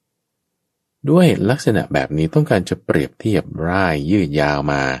นี้ด้วยลักษณะแบบนี้ต้องการจะเปรียบเทียบร่ายยืดยาว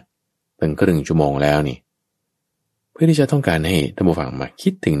มาตั้งครึ่งชั่วโมงแล้วนี่ เพื่อที่จะต้องการให้ท่านผู้ฟังมาคิ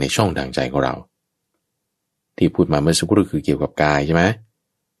ดถึงในช่องทางใจของเราที่พูดมาเมื่อสักครู่คือเกี่ยวกับกายใช่ไหม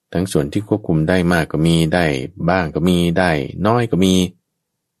ทั้งส่วนที่ควบคุมได้มากก็มีได้บ้างก็มีได้น้อยก็มี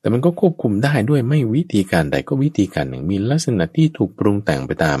แต่มันก็ควบคุมได้ด้วยไม่วิธีการใดก็วิธีการหนึ่งมีลักษณะที่ถูกปรุงแต่งไ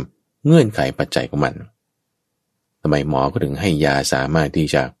ปตามเงื่อนไขปัจจัยของมันทำไมหมอก็ถึงให้ยาสามารถที่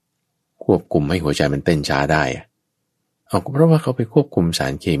จะควบคุมให้หัวใจมันเต้นช้าได้เอาก็เพราะว่าเขาไปควบคุมสา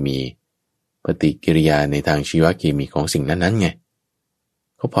รเคมีปฏิกิริยาในทางชีวเคมีของสิ่งนั้นๆไง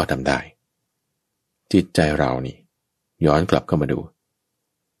เขาพอทำได้จิตใจเรานี่ย้อนกลับเข้ามาดู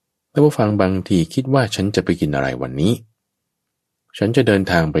ท่านผู้ฟังบางทีคิดว่าฉันจะไปกินอะไรวันนี้ฉันจะเดิน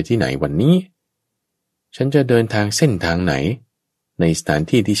ทางไปที่ไหนวันนี้ฉันจะเดินทางเส้นทางไหนในสถาน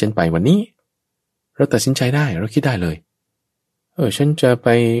ที่ที่ฉันไปวันนี้เราตัดสินใจได้เราคิดได้เลยฉันจะไป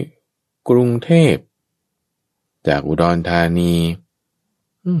กรุงเทพจากอุดรธานี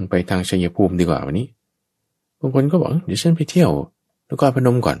ไปทางชัยภูมิดีกว่าวันนี้บางคนก็บอกเดี๋ยวฉันไปเที่ยวแล้วก็พน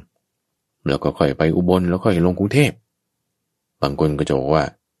มก่อนแล้วก็ค่อยไปอุบลแล้วค่อยลงกรุงเทพบางคนก็จะบอกว่า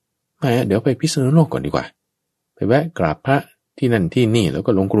ไม่เดี๋ยวไปพิษณุโลกก่อนดีกว่าไปแวะกราบพระที่นั่นที่นี่แล้ว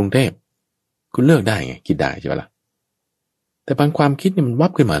ก็ลงกรุงเทพคุณเลือกได้ไงคิดได้ใช่ไหมล่ะแต่บางความคิดนี่มันวั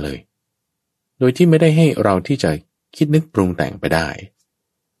บขึ้นมาเลยโดยที่ไม่ได้ให้เราที่จะคิดนึกปรุงแต่งไปได้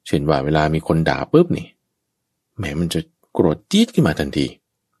เช่นว่าเวลามีคนด่าปุ๊บนี่แหมมันจะโกรธจี๊ดขึ้นมาทันที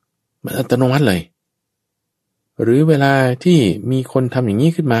มันอัตโนมัติเลยหรือเวลาที่มีคนทำอย่างนี้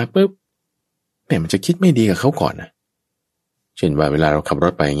ขึ้นมาปุ๊บแหมมันจะคิดไม่ดีกับเขาก่อนนะเช่นว่าเวลาเราขับร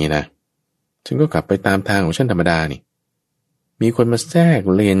ถไปอย่างนี้นะฉันก็ขับไปตามทางของฉันธรรมดานี่มีคนมาแทรก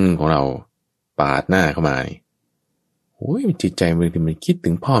เลนของเราปาดหน้าเข้ามานี่โอ้ยจิตใจมันคิดถึ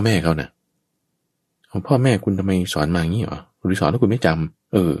งพ่อแม่เขานะของพ่อแม่คุณทำไมสอนมาอย่างนี้หรอหรือสอนแล้วคุณไม่จ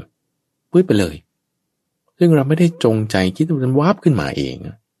ำปื้ดไปเลยซึ่งเราไม่ได้จงใจคิดมันวาบขึ้นมาเอง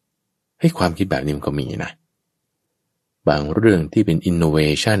ให้ความคิดแบบนี้มันก็มีนะบางเรื่องที่เป็น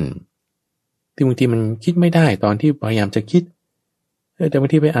innovation ที่บางทีมันคิดไม่ได้ตอนที่พยายามจะคิดแต่บา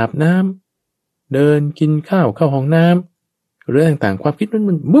งทีไปอาบน้ำเดินกินข้าวเข้าห้องน้ำเรื่องต่างๆความคิด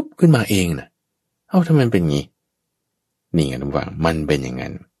มันมุบขึ้นมาเองนะทำไมเป็นงี้นี่ไงท่านฟังมันเป็นอย่าง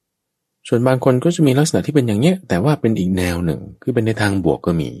นั้นส่วนบางคนก็จะมีลักษณะที่เป็นอย่างเนี้ยแต่ว่าเป็นอีกแนวหนึ่งคือเป็นในทางบวก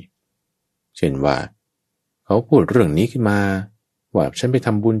ก็มีเช่นว่าเขาพูดเรื่องนี้ขึ้นมาว่าฉันไปท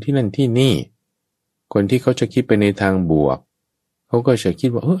ำบุญที่นั่นที่นี่คนที่เขาจะคิดไปในทางบวกเขาก็จะคิด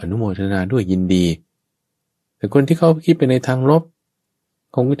ว่าอนุโมทนาด้วยยินดีแต่คนที่เขาคิดไปในทางลบ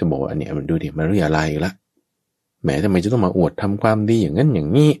เขาก็จะบอกว่าอันนี้มันดูดิมันเรียอะไรอีกละแหมทำไมจะต้องมาอวดทำความดีอย่างนั้นอย่าง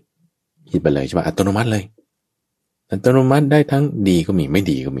นี้คิดไปเลยใช่ป่ะอัตโนมัติเลยอัตโนมัติได้ทั้งดีก็มีไม่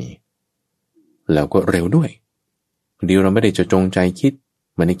ดีก็มีแล้วก็เร็วด้วยเดี๋ยวเราไม่ได้จะจงใจคิด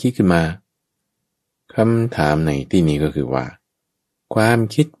มันได้คิดขึ้นมาคำถามในที่นี้ก็คือว่าความ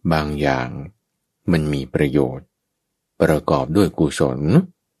คิดบางอย่างมันมีประโยชน์ประกอบด้วยกุศล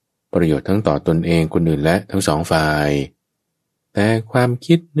ประโยชน์ทั้งต่อตนเองคนอื่นและทั้งสองฝ่ายแต่ความ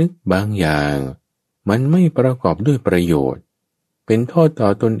คิดนึกบางอย่างมันไม่ประกอบด้วยประโยชน์เป็นโทษต่อ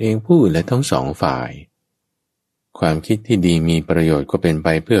ตนเองผู้อื่นและทั้งสองฝ่ายความคิดที่ดีมีประโยชน์ก็เป็นไป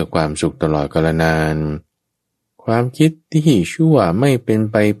เพื่อความสุขตลอดกาลนานความคิดที่ชั่วไม่เป็น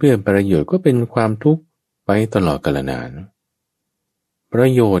ไปเพื่อประโยชน์ก็เป็นความทุกข์ไปตลอดกาลนานประ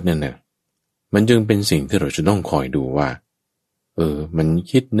โยชน์นั่นน่ะมันจึงเป็นสิ่งที่เราจะต้องคอยดูว่ามัน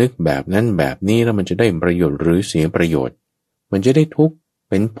คิดนึกแบบนั้นแบบนี้แล้วมันจะได้ประโยชน์หรือเสียประโยชน์มันจะได้ทุกข์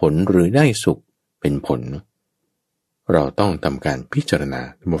เป็นผลหรือได้สุขเป็นผลเราต้องทำการพิจารณา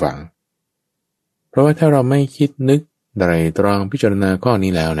ท่านผู้ฟังเพราะว่าถ้าเราไม่คิดนึกไตร่ตรองพิจารณาข้อ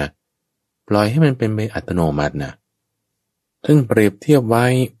นี้แล้วนะปล่อยให้มันเป็นไปอัตโนมัตินะท่านเปรียบเทียบไว้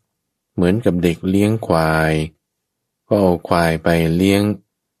เหมือนกับเด็กเลี้ยงควายก็เอาควายไปเลี้ยง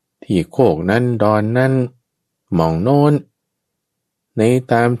ที่โคกนั้นดอนนั้นหม่องโน้นใน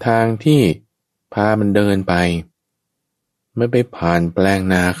ตามทางที่พามันเดินไปไม่ไปผ่านแปลง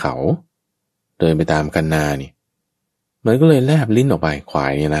นาเขาเดินไปตามคันนานี่มันก็เลยแลบลิ้นออกไปควา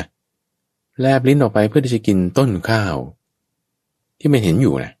ยเนี่ยนะแลบลิ้นออกไปเพื่อที่จะกินต้นข้าวที่มันเห็นอ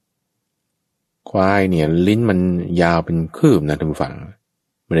ยู่นะควายเนี่ยลิ้นมันยาวเป็นคืบนะท่านผู้ฟัง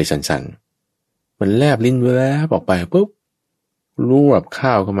ไม่ได้สั้นๆมันแลบลิ้นแวบออกไปปุ๊บรวบข้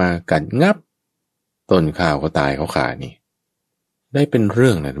าวเข้ามากัดงับต้นข้าวก็ตายเขาขาดนี่ได้เป็นเรื่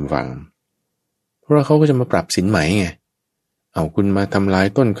องนะท่านผู้ฟังเพราะเขาก็จะมาปรับสินไหมไงเอาคุณมาทำลาย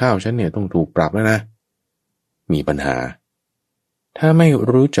ต้นข้าวฉันเนี่ยต้องถูกปรับแล้วนะมีปัญหาถ้าไม่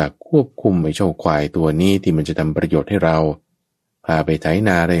รู้จักควบคุมไอ้เจ้าควายตัวนี้ที่มันจะทำประโยชน์ให้เราพาไปไถน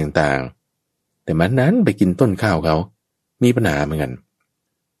าอะไรต่างๆแต่มันนั้นไปกินต้นข้าวเขามีปัญหาเหมือนกัน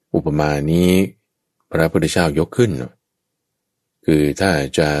อุปมานี้พระพุทธเจ้ายกขึ้นคือถ้า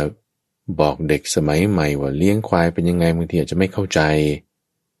จะ บอกเด็กสมัยใหม่ว่าเลี้ยงควายเป็นยังไงบางทีอาจจะไม่เข้าใจ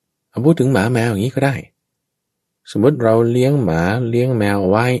เอาพูดถึงหมาแมวอย่างนี้ก็ได้สมมติเราเลี้ยงหมาเลี้ยงแมวเอา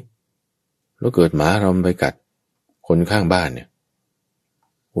ไว้แล้วเกิดหมาเราไปกัดคนข้างบ้านเนี่ย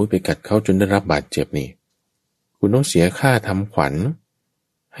ไปกัดเขาจนได้รับบาดเจ็บนี่คุณต้องเสียค่าทำขวัญ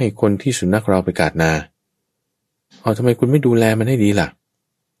ให้คนที่สุนัขเราไปกัดนาทำไมคุณไม่ดูแลมันให้ดีล่ะ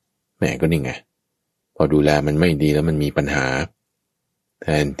แหมก็นี่ไงพอดูแลมันไม่ดีแล้วมันมีปัญหาแท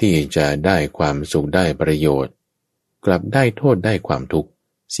นที่จะได้ความสุขได้ประโยชน์กลับได้โทษได้ความทุกข์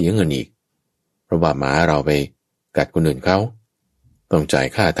เสียเงินอีกเพราะว่าหมาเราไปกัดคนอื่นเขาต้องจ่าย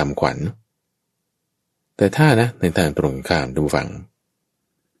ค่าทำขวัญแต่ถ้านะในทางตรงข้ามดูฟัง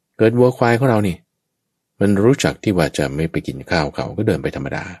เกิดวัวควายของเรานี่มันรู้จักที่ว่าจะไม่ไปกินข้าวเขาก็เดินไปธรรม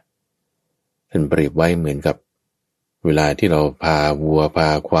ดาท่านเปรียบไว้เหมือนกับเวลาที่เราพาวัวพา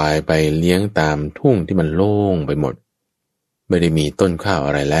ควายไปเลี้ยงตามทุ่งที่มันโล่งไปหมดไม่ได้มีต้นข้าวอ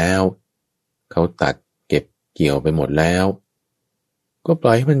ะไรแล้วเขาตัดเก็บเกี่ยวไปหมดแล้วก็ป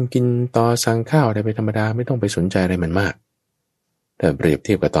ล่อยให้มันกินตอสังข้าวอะไรไปธรรมดาไม่ต้องไปสนใจอะไรมันมากแต่เปรียบเ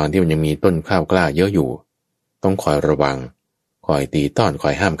ทียบกับตอนที่มันยังมีต้นข้าวกล้าเยอะอยู่ต้องคอยระวังคอยตีต้อนค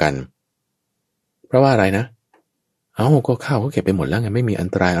อยห้ามกันเพราะว่าอะไรนะก็ข้าวเขาเก็บไปหมดแล้วไงไม่มีอัน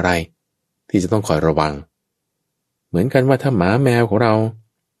ตรายอะไรที่จะต้องคอยระวังเหมือนกันว่าถ้าหมาแมวของเรา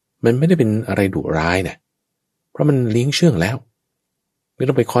มันไม่ได้เป็นอะไรดุร้ายนะเพราะมันเลี้ยงเชื่องแล้วไม่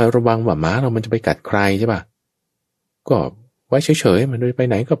ต้องไปคอยระวังว่าหมาเรามันจะไปกัดใครใช่ป่ะก็ไว้เฉยๆมันไป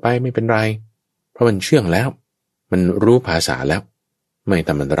ไหนก็ไปไม่เป็นไรเพราะมันเชื่องแล้วมันรู้ภาษาแล้วไม่ท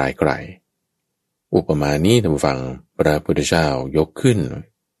ำอันตรายใครอุปมานี้ท่านผู้ฟังพระพุทธเจ้ายกขึ้น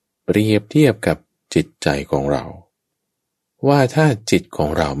เปรียบเทียบกับจิตใจของเราว่าถ้าจิตของ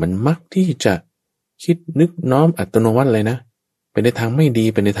เรามันมักที่จะคิดนึกน้อมอัตโนมัติเลยนะเป็นในทางไม่ดี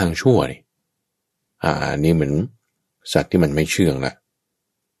เป็นในทางชั่วนี่เหมือนสัตว์ที่มันไม่เชื่องละ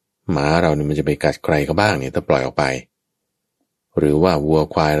หมาเราเนี่ยมันจะไปกัดใครเขาบ้างเนี่ยถ้าปล่อยออกไปหรือว่าวัว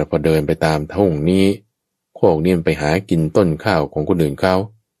ควายเราพอเดินไปตามทุ่งนี้โคกนี่มันไปหากินต้นข้าวของคนอื่นเขา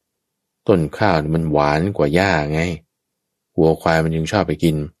ต้นข้าวมันหวานกว่าหญ้าไงวัวควายมันยังชอบไป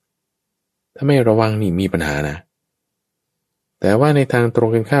กินถ้าไม่ระวังนี่มีปัญหานะแต่ว่าในทางตรง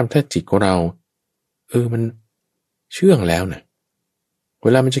กันข้ามถ้าจิตของเรามันเชื่องแล้วนะเว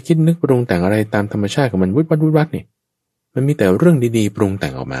ลามันจะคิดนึกปรุงแต่งอะไรตามธรรมชาติของมันวุดวัดนี่มันมีแต่เรื่องดีๆปรุงแต่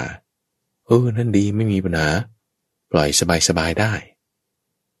งออกมานั่นดีไม่มีปัญหาปล่อยสบายๆได้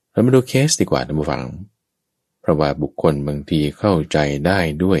เรามาดูเคสดีกว่าท่านผู้ฟังเพราะว่าบุคคลบางทีเข้าใจได้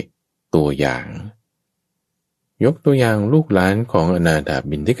ด้วยตัวอย่างยกตัวอย่างลูกหลานของอนาถ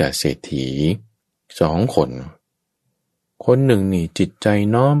บิณฑิกเศรษฐี2 คนหนึ่งนี่จิตใจ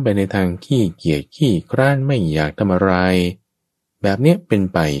น้อมไปในทางขี้เกียจขี้คร้านไม่อยากทำอะไรแบบเนี้ยเป็น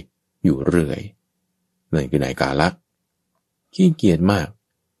ไปอยู่เรื่อยนั่นคือนายกาละขี้เกียจมาก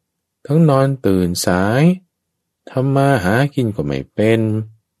ทั้งนอนตื่นสายทำมาหากินก็ไม่เป็น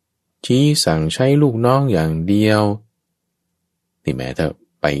ชี้สั่งใช้ลูกน้องอย่างเดียวนี่แม้ถ้า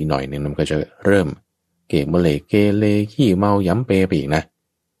ไปหน่อยนึงมันก็จะเริ่มเกเมเลเกเลขี้เมาย้ำเปไปอีกนะ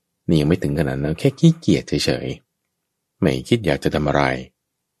นี่ยังไม่ถึงขนาดนั้นแค่ขี้เกียจเฉยๆไม่คิดอยากจะทำอะไร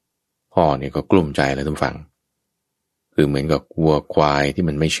พ่อเนี่ยก็กลุ้มใจแล้วทุกฝั่งคือเหมือนกับวัวควายที่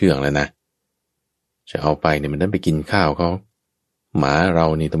มันไม่เชื่องแล้วนะจะเอาไปเนี่ยมันต้องไปกินข้าวเขาหมาเรา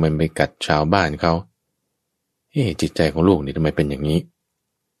นี่ทำไมไปกัดชาวบ้านเขาจิตใจของลูกนี่ทำไมเป็นอย่างนี้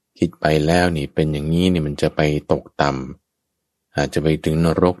คิดไปแล้วนี่เป็นอย่างนี้นี่มันจะไปตกต่ำอาจจะไปถึงน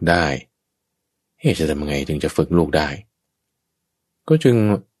รกได้จะทำไงถึงจะฝึกลูกได้ก็จึง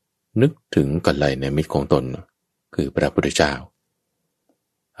นึกถึงกัลยาณมิตรของตนคือพระพุทธเจ้า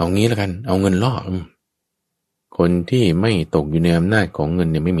เอางี้ละกันเอาเงินล่อคนที่ไม่ตกอยู่ในอำนาจของเงิน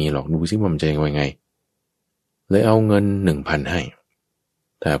เนี่ยไม่มีหรอกดูซิว่ามันจะยังไงเลยเอาเงิน 1,000 ให้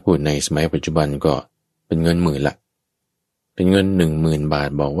ถ้าพูดในสมัยปัจจุบันก็เป็นเงินหมื่นละเป็นเงิน 10,000 บาท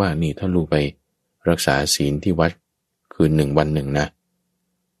บอกว่านี่ถ้าลูกไปรักษาศีลที่วัดคืน1 วัน 1นะ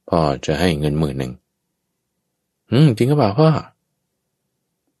พ่อจะให้เงิน 10,000จริงหรือเปล่าพ่อ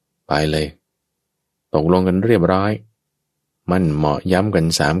ไปเลยตกลงกันเรียบร้อยมันเหมาะย้ำกัน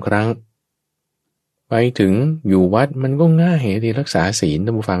3 ครั้งไปถึงอยู่วัดมันก็ง่ายที่รักษาศีลท่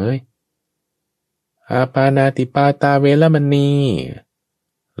านผู้ฟังอาปานาติปาตาเวรมณี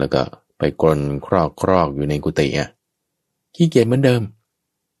แล้วก็ไปกรนครอกอยู่ในกุฏิขี้เกียจเหมือนเดิม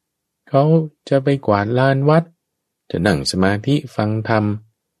เขาจะไปกวาดลานวัดจะนั่งสมาธิฟังธรรม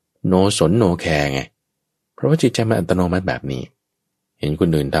โนสนโนแคร์ไงเพราะว่าจิตใจมันอัตโนมัติแบบนี้เห็นคน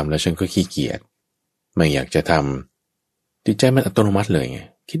อื่นทำแล้วฉันก็ขี้เกียจไม่อยากจะทำจิตใจมันอัตโนมัติเลยไง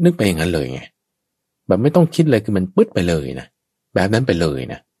คิดนึกไปอย่างนั้นเลยไงแบบไม่ต้องคิดเลยคือมันปึ๊ดไปเลยนะแบบนั้นไปเลย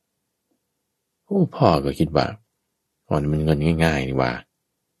นะพ่อก็คิดว่ามันเงินง่ายๆนี่ว่า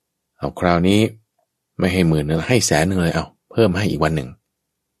เอาคราวนี้ไม่ให้10,000นึงให้100,000เลยเอาเพิ่มให้อีกวันหนึ่ง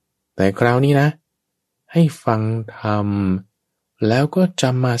แต่คราวนี้นะให้ฟังธรรมแล้วก็จ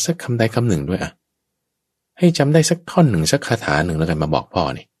ำมาสักคำใดคำหนึ่งด้วยอะให้จำได้สักท่อนหนึ่งสักคาถาหนึ่งแล้วกันมาบอกพ่อ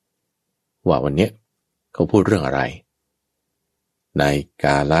นี่ว่าวันนี้เขาพูดเรื่องอะไรนายก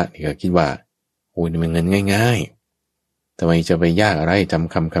าละนี่ก็คิดว่าโอ้ยนี่มันเงินง่ายๆทำไมจะไปยากอะไรจ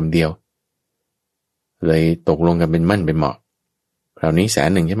ำคำเดียวเลยตกลงกันเป็นมั่นเป็นเหมาะคราวนี้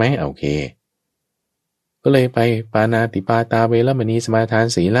100,000ใช่ไหมโอเคก็เลยไปปานาติปาตาเวรมณีสมาทาน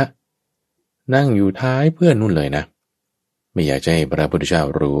ศีลละนั่งอยู่ท้ายเพื่อนนู่นเลยนะไม่อยากจะให้พระพุทธเจ้า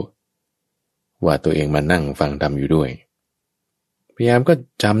รู้ว่าตัวเองมานั่งฟังธรรมอยู่ด้วยพยายามก็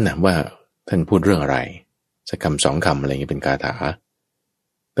จำนะว่าท่านพูดเรื่องอะไรสักคำ2 คำอะไรอย่างนี้เป็นคาถา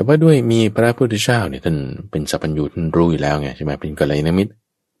แต่ว่าด้วยมีพระพุทธเจ้าเนี่ยท่านเป็นสัพพัญญูท่านรู้อยู่แล้วไงใช่ไหมเป็นกัลยาณมิตร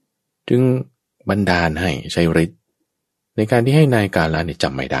จึงบันดาลให้ใช้ฤทธิ์ในการที่ให้นายกาละเนี่ยจ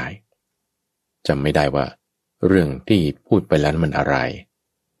ำไม่ได้ว่าเรื่องที่พูดไปแล้วมันอะไร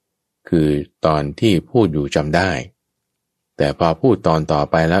คือตอนที่พูดอยู่จำได้แต่พอพูดตอนต่อ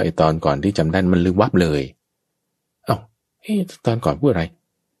ไปแล้วไอ้ตอนก่อนที่จำได้มันลืมวับเลยเอ้าตอนก่อนพูดอะไร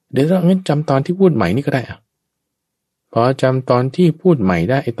เดี๋ยวเรางั้นจำตอนที่พูดใหม่นี่ก็ได้อะพอจำตอนที่พูดใหม่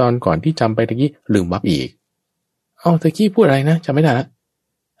ได้ไอ้ตอนก่อนที่จำไปตะกี้ลืมวับอีกตะกี้พูดอะไรนะจำไม่ได้ละ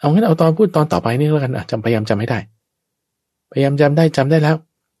เอางั้นเอาตอนพูดตอนต่อไปนี่แล้วกันพยายามจำให้ได้พยายามจำได้แล้ว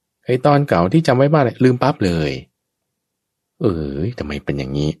ไอ้ตอนเก่าที่จำไว้บ้างเลยลืมปั๊บเลยทำไมเป็นอย่า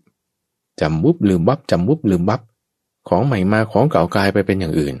งนี้จำวุบลืมวับจำวุบลืมวับของใหม่มาของเก่ากลายไปเป็นอย่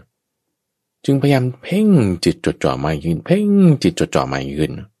างอื่นจึงพยายามเพ่งจิตจดจ่อมายืนเพ่งจิตจดจ่อมายื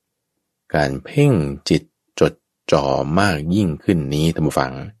นการเพ่งจิตจดจ่อมากยิ่งขึ้นนี้ท่านผู้ฟั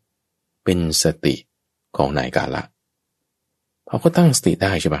งเป็นสติของนายกาละพอเขาตั้งสติไ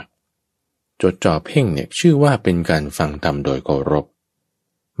ด้ใช่ปะจดจ่อเพ่งเนี่ยชื่อว่าเป็นการฟังธรรมโดยเคารพ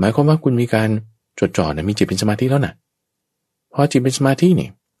หมายความว่าคุณมีการจดจ่อนะมีจิตเป็นสมาธิแล้วนะพอจิตเป็นสมาธินี่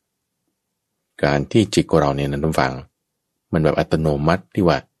การที่จิตของเราเนี่ยนะท่านฟังมันแบบอัตโนมัติที่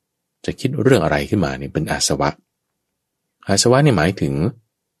ว่าจะคิดเรื่องอะไรขึ้นมาเนี่ยเป็นอาสวะนี่หมายถึง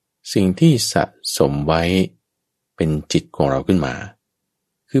สิ่งที่สะสมไว้เป็นจิตของเราขึ้นมา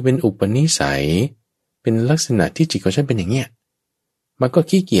คือเป็นอุปนิสัยเป็นลักษณะที่จิตของฉันเป็นอย่างเงี้ยมันก็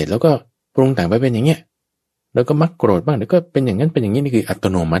ขี้เกียจแล้วก็ปรุงแต่งไปเป็นอย่างเงี้ยแล้วก็มักโกรธบ้างแล้วก็เป็นอย่างนั้นเป็นอย่างนี้นี่คืออัต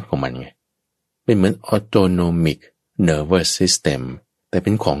โนมัติของมันไงเป็นเหมือน autonomic nervous system แต่เป็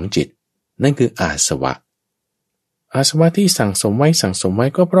นของจิตนั่นคืออาสวะที่สั่งสมไว้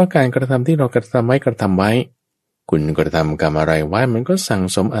ก็เพราะการกระทำที่เรากระทำไว้คุณกระทำกรรมอะไรไว้มันก็สั่ง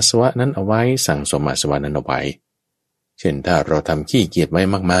สมอาสวะนั้นเอาไว้สั่งสมอาสวะนั้นเอาไว้เช่นถ้าเราทำขี้เกียจไว้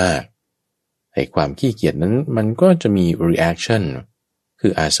มากๆไอ้ความขี้เกียจนั้นมันก็จะมี reaction คื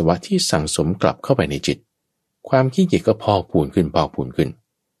ออาสวะที่สั่งสมกลับเข้าไปในจิตความขี้เกียจก็พอกพูนขึ้น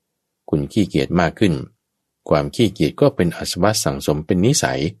คุณขี้เกียจมากขึ้นความขี้เกียจก็เป็นอาสวะสั่งสมเป็นนิ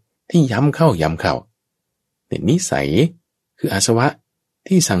สัยที่ย้ำเข้าแต่นิสัยคืออาสวะ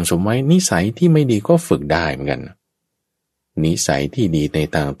ที่สั่งสมไว้นิสัยที่ไม่ดีก็ฝึกได้เหมือนกันนิสัยที่ดีใน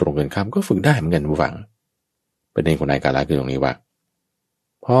ทางตรงกันข้ามก็ฝึกได้เหมือนกันผู้ฟังประเด็นของนายกาละคือตรงนี้ว่า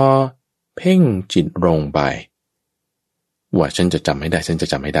พอเพ่งจิตลงไปว่าฉันจะจำให้ได้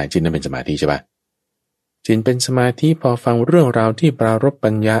จิตนั้นเป็นสมาธิใช่ปะจิตเป็นสมาธิพอฟังเรื่องราวที่ปรารภ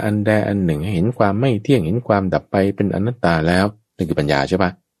ปัญญาอันใดอันหนึ่งให้เห็นความไม่เที่ยงเห็นความดับไปเป็นอนัตตาแล้วนั่นคือปัญญาใช่ป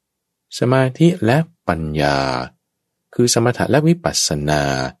ะสมาธิและปัญญาคือสมถะและวิปัสสนา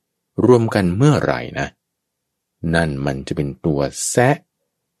รวมกันเมื่อไหร่นะนั่นมันจะเป็นตัวแซะ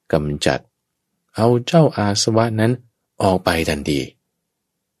กำจัดเอาเจ้าอาสวะนั้นออกไปทันที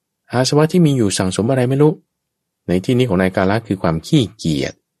อาสวะที่มีอยู่สั่งสมอะไรไม่รู้ในที่นี้ของนายกาละคือความขี้เกีย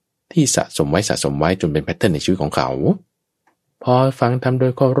จที่สะสมไว้จนเป็นแพทเทิร์นในชีวิตของเขาพอฟังทำโด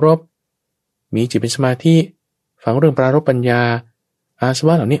ยเคารพมีจิตเป็นสมาธิฟังเรื่องปรารภปัญญาอาสว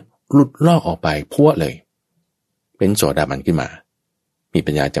ะเหล่านี้หลุดลอกออกไปพัวเลยเป็นโสดาบันขึ้นมามี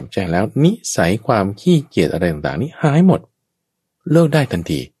ปัญญาแจ่มแจ้งแล้วนิสัยความขี้เกียจอะไรต่างๆนี้หายหมดเลิกได้ทัน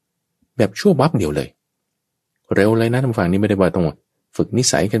ทีแบบชั่ววับเดียวเลยเร็วเลยนะท่านฟังนี้ไม่ได้ว่าต้องฝึกนิ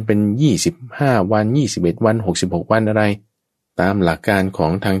สัยกันเป็น25วัน21วัน66วันอะไรตามหลักการขอ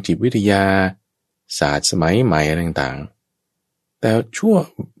งทางจิตวิทยาศาสตร์สมัยใหม่อะไรต่างๆแต่ชั่ว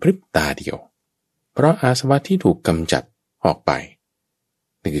พริบตาเดียวเพราะอาสวะที่ถูกกำจัดออกไป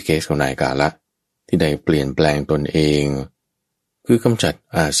นี่คือเคสของนายกาละที่ได้เปลี่ยนแปลงตนเองคือกำจัด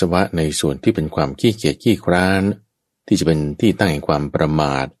อาสวะในส่วนที่เป็นความขี้เกียจขี้คร้านที่จะเป็นที่ตั้งแห่งความประม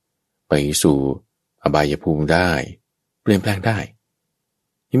าทไปสู่อบายภูมิได้เปลี่ยนแปลงได้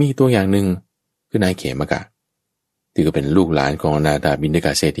ยังมีตัวอย่างหนึ่งคือนายเขมกะที่ก็เป็นลูกหลานของอนาถบิณฑิก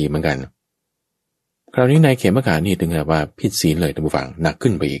เศรษฐีเหมือนกันคราวนี้นายเขมกะนี่ถึงกับว่าผิดศีลเลยท่านผู้ฟังหนัก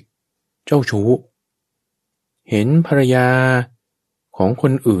ขึ้นไปอีก เจ้าชู้เห็นภรรยาของค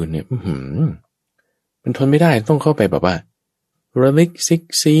นอื่นเนี่ยมันทนไม่ได้ต้องเข้าไปแบบว่าระลิกซิก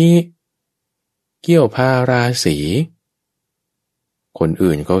ซีเกี่ยวพาราสีคน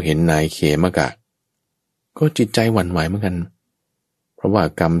อื่นเขาเห็นนายเขมกะก็จิตใจหวั่นไหวเหมือนกันเพราะว่า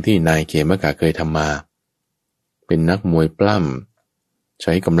กรรมที่นายเขมกะเคยทำมาเป็นนักมวยปล้ำใ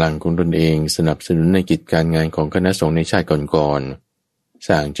ช้กำลังของตนเองสนับสนุนในกิจการงานของคณะสงฆ์ในชาติก่อนๆส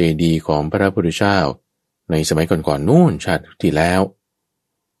ร้างเจดีย์ของพระพุทธเจ้าในสมัยก่อนๆนู่นชาติที่แล้ว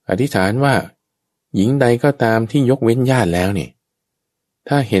อธิษฐานว่าหญิงใดก็ตามที่ยกเว้นญาติแล้วนี่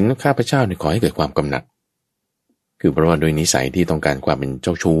ถ้าเห็นข้าพเจ้าเนี่ยขอให้เกิดความกำหนัดคือเพราะว่าโดยนิสัยที่ต้องการความเป็นเ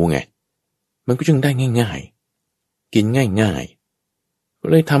จ้าชู้ไงมันก็จึงได้ง่ายๆกินง่ายๆก็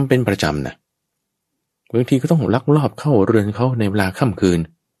เลยทำเป็นประจำนะบางทีก็ต้องลักลอบเข้าเรือนเขาในเวลาค่ำคืน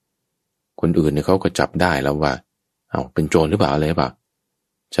คนอื่นเนี่ยเขาก็จับได้แล้วว่าเป็นโจรหรือเปล่าอะไรเปล่า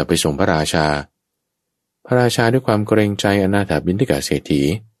จะไปส่งพระราชาด้วยความเกรงใจอนาถบิณฑิกาเศรษฐี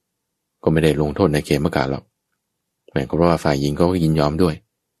ก็ไม่ได้ลงโทษในเขมกะหรอกแม้ก็เพราะว่าฝ่ายหญิงเขาก็ยินยอมด้วย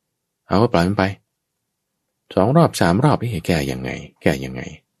เอาก็ปล่อยมันไป2 รอบ 3 รอบแก้ยังไง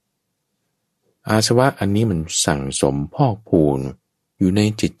อาสวะอันนี้มันสั่งสมพอกพูนอยู่ใน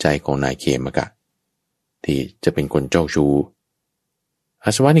จิตใจของนายเขมกะที่จะเป็นคนเจ้าชู้อา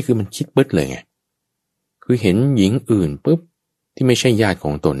สวะนี่คือมันคิดปึ๊ดเลยไงคือเห็นหญิงอื่นปุ๊บที่ไม่ใช่ญาติข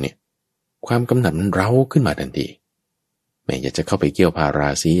องตนเนี่ยความกำหนัดมันเร้าขึ้นมาทันทีแม้อยากจะเข้าไปเกี่ยวพารา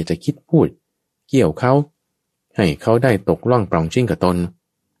สีอยากจะคิดพูดเกี่ยวเขาให้เขาได้ตกล่องปล่องจิ้งกับตน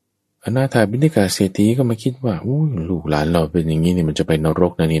อนาถบิณฑิกาเศรษฐีก็มาคิดว่าลูกหลานเราเป็นอย่างนี้นี่มันจะไปนร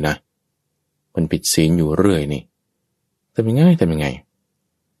กนะนี่นะมันผิดศีลอยู่เรื่อยนี่ทำยังไง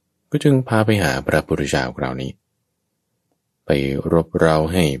ก็จึงพาไปหาพระพุทธเจ้าคราวนี้ไปรบเร้า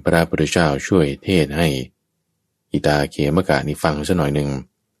ให้พระพุทธเจ้าช่วยเทศให้อิตาเขมกะนี่ฟังสักหน่อยหนึ่ง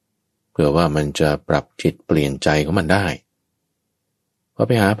เพื่อว่ามันจะปรับจิตเปลี่ยนใจของมันได้พอไ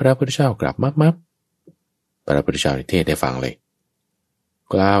ปหาพระพุทธเจ้ากลับมับพระพุทธเจ้าเทศได้ฟังเลย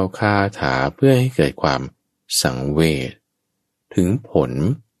กล่าวคาถาเพื่อให้เกิดความสังเวชถึงผล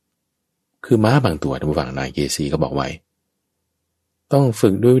คือม้าบางตัวท่านผู้ฟังนายเกษีก็บอกไว้ต้องฝึ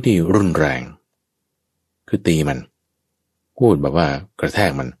กด้วยวิธีรุนแรงคือตีมันพูดแบบว่ากระแท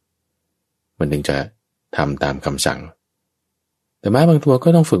กมันถึงจะทำตามคำสั่งแต่ม้าบางตัวก็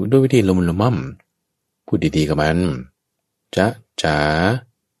ต้องฝึกด้วยวิธีละมุนละม่อมพูดดีๆกับมันจ๊ะจ๋า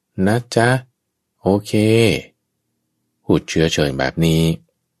นะจ๊ะโอเคพูดเชื้อเชิญแบบนี้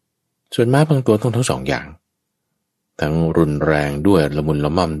ส่วนม้าบางตัวต้องทั้ง2 อย่างทั้งรุนแรงด้วยละมุนล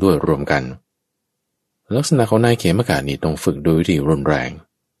ะม่อมด้วยรวมกันลักษณะของนายเขมกะนี่ต้องฝึกโดยวิธีรุนแรง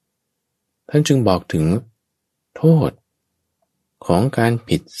ท่านจึงบอกถึงโทษของการ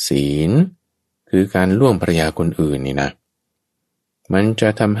ผิดศีลคือการล่วงภรรยาคนอื่นนี่นะมันจะ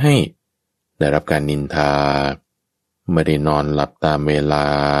ทำให้ได้รับการนินทาไม่ได้นอนหลับตามเวลา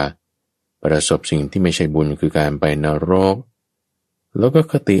ประสบสิ่งที่ไม่ใช่บุญคือการไปนรกแล้วก็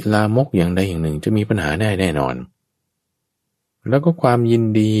คติลามกอย่างใดอย่างหนึ่งจะมีปัญหาแน่นอนแล้วก็ความยิน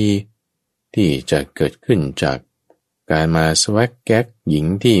ดีที่จะเกิดขึ้นจากการมาสแวกแก๊กหญิง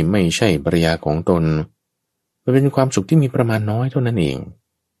ที่ไม่ใช่ภรรยาของตนมันเป็นความสุขที่มีประมาณน้อยเท่านั้นเอง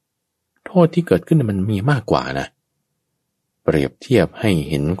โทษที่เกิดขึ้นมันมีมากกว่านะเปรียบเทียบให้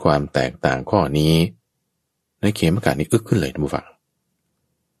เห็นความแตกต่างข้อนี้ในเขมกะนี่อึกขึ้นเลยท่านผู้ฟัง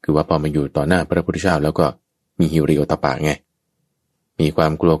คือว่าพอมาอยู่ต่อหน้าพระพุทธเจ้าแล้วก็มีฮิริโอตปะไงมีควา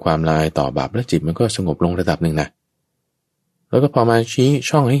มกลัวความละอายต่อบาปและจิตมันก็สงบลงระดับหนึ่งนะแล้วก็พอมาชี้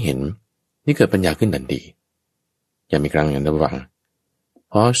ช่องให้เห็นนี่เกิดปัญญาขึ้นทันทีอย่ามีครั้งอย่างท่านผู้ฟัง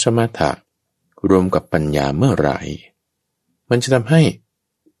เพราะสมถะรวมกับปัญญาเมื่อไหร่มันจะทำให้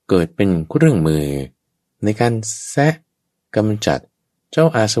เกิดเป็นเครื่องมือในการแซะกำจัดเจ้า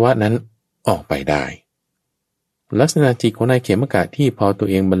อาสวะนั้นออกไปได้ลักษณะจิตของนายเขมกะที่พอตัว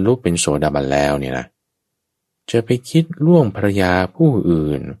เองบรรลุเป็นโสดาบันแล้วเนี่ยนะจะไปคิดล่วงภรรยาผู้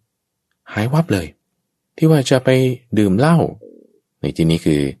อื่นหายวับเลยที่ว่าจะไปดื่มเหล้าในที่นี้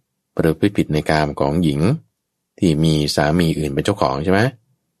คือประพฤติผิดในกามของหญิงที่มีสามีอื่นเป็นเจ้าของใช่ไหม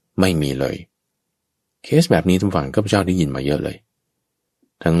ไม่มีเลยเคสแบบนี้ทุกฝั่งข้าพเจ้าได้ยินมาเยอะเลย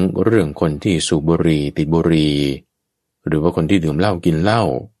ทั้งเรื่องคนที่สูบบุหรี่ติดบุหรี่หรือว่าคนที่ดื่มเหล้ากินเหล้า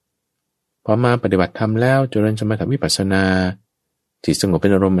พอมาปฏิบัติธรรมแล้วเจริญสมถวิปัสสนาจิตสงบเป็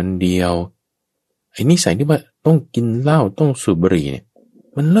นอารมณ์อันเดียวไอ้นิสัยที่ว่าต้องกินเหล้าต้องสูบบุหรี่เนี่ย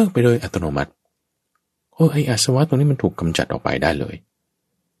มันเลิกไปโดยอัตโนมัติไอ้อาสวะตรงนี้มันถูกกำจัดออกไปได้เลย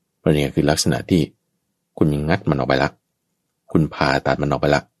เพราะนี่คือลักษณะที่คุณงัดมันออกไปละคุณผ่าตัดมันออกไป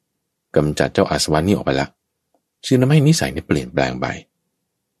ละกำจัดเจ้าอาสวะนี่ออกไปละจึงทำให้นิสัยเนี่ยเปลี่ยนแปลงไป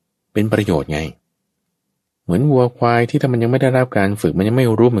เป็นประโยชน์ไง เหมือนวัวควายที่ถ้ามันยังไม่ได้รับการฝึกมันยังไม่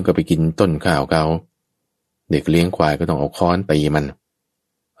รู้มันก็ไปกินต้นข้าวเขาเด็กเลี้ยงควายก็ต้องเอาค้อนตีมัน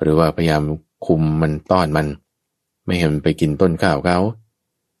หรือว่าพยายามคุมมันต้อนมันไม่ให้มันไปกินต้นข้าวเขา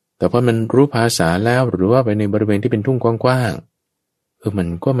แต่พอมันรู้ภาษาแล้วหรือว่าไปในบริเวณที่เป็นทุ่งกว้างๆมัน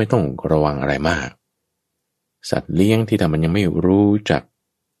ก็ไม่ต้องระวังอะไรมากสัตว์เลี้ยงที่ถ้ามันยังไม่รู้จัก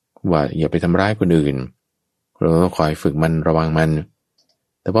ว่าอย่าไปทำร้ายคนอื่นเราต้องคอยฝึกมันระวังมัน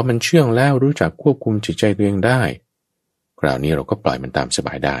แต่ว่ามันเชื่องแล้วรู้จักควบคุมจิตใจตัวเองได้คราวนี้เราก็ปล่อยมันตามสบ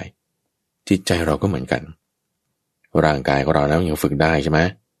ายได้จิตใจเราก็เหมือนกันร่างกายของเราแล้วยังฝึกได้ใช่ไหม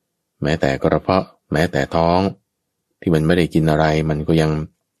แม้แต่กระเพาะแม้แต่ท้องที่มันไม่ได้กินอะไรมันก็ยัง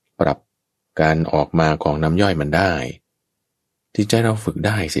ปรับการออกมาของน้ำย่อยมันได้จิตใจเราฝึกไ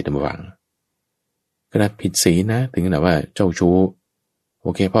ด้สิท่านผู้ฟังขนาดผิดศีลนะถึงขนาดว่าเจ้าชู้โอ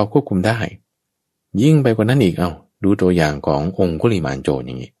เคพอควบคุมได้ยิ่งไปกว่านั้นอีกดูตัวอย่างขององคุลิมานโจรอ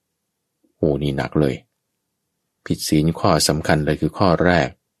ย่างนี้นี่หนักเลยผิดศีลข้อสำคัญเลยคือข้อแรก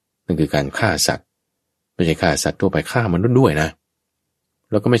นั่นคือการฆ่าสัตว์ไม่ใช่ฆ่าสัตว์ทั่วไปฆ่ามนุษย์ด้วยนะ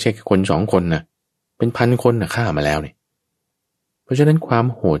แล้วก็ไม่ใช่แค่คน2 คนนะเป็นพันคนนะฆ่ามาแล้วเนี่ยเพราะฉะนั้นความ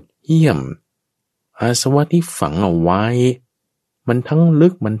โหดเหี้ยมอาสวะที่ฝังเอาไว้มันทั้งลึ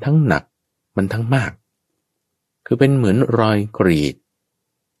กมันทั้งหนักมันทั้งมากคือเป็นเหมือนรอยกรีด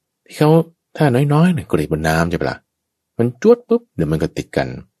ที่เขาถ้าน้อยๆเนี่ยกรีดบนน้ำใช่ปะล่ะมันจวดปุ๊บเดี๋ยวมันก็ติดกัน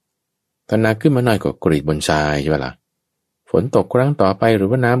ถ้าหนักขึ้นมาหน่อยก็กรีดบนทรายใช่ปะล่ะฝนตกครั้งต่อไปหรือ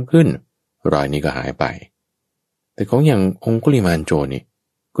ว่าน้ำขึ้นรอยนี้ก็หายไปแต่ของอย่างองคุลิมานโจรนี่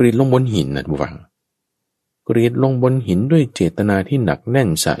กรีดลงบนหินนะทุกฝังกรีดลงบนหินด้วยเจตนาที่หนักแน่น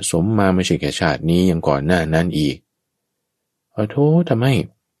สะสมมาไม่ใช่แค่ชาตินี้ยังก่อนหน้านั้นอีกโทษทำให้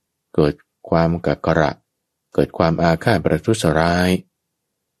เกิดความกักกระเกิดความอาฆาตประทุษร้าย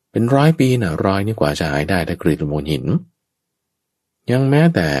เป็น100 ปีนะรอยนี่กว่าจะหายได้ถ้ากรีดลงบนหินยังแม้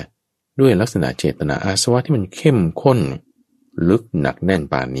แต่ด้วยลักษณะเจตนาอาสวะที่มันเข้มข้นลึกหนักแน่น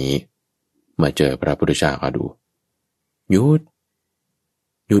ป่านนี้มาเจอพระพุทธเจ้าดูหยุ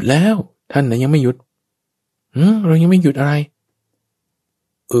ดแล้วท่านนะยังไม่หยุดเรายังไม่หยุดอะไร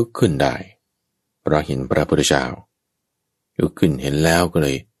ขึ้นได้เพราะเห็นพระพุทธเจ้าขึ้นเห็นแล้วก็เล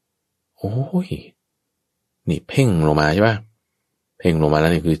ยโอ้ยนี่เพ่งลงมาใช่ปะเพ่งลงมาแล้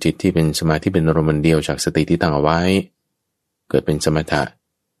วนี่คือจิตที่เป็นสมาธิเป็นอารมณ์เดียวจากสติที่ตั้งเอาไว้เกิดเป็นสมถะ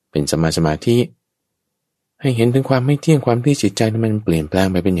เป็นสมาธิให้เห็นถึงความไม่เที่ยงความที่จิตใจมันเปลี่ยนแปลง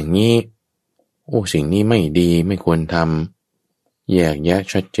ไปเป็นอย่างนี้สิ่งนี้ไม่ดีไม่ควรทำแยกแยะ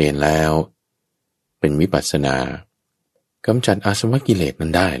ชัดเจนแล้วเป็นวิปัสสนากำจัดอาสวะกิเลสนั้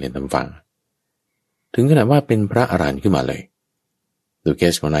นได้เลยท่านฟังถึงขนาดว่าเป็นพระอรหันต์ขึ้นมาเลยดูเค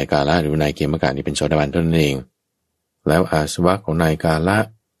สของนายกาละหรือนายเกมกะนี่เป็นโสดาบันเท่านั้นเองแล้วอาสวะของนายกาละ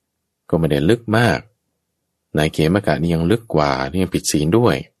ก็ไม่ได้ลึกมากนายเกมกะนี่ยังลึกกว่านี่ยังผิดศีลด้ว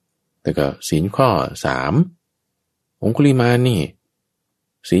ยแต่ก็ศีลข้อ3องคุลิมานนี่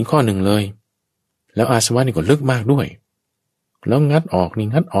ศีลข้อ1เลยแล้วอาสวะนี่ก็ลึกมากด้วยแล้วงัดออก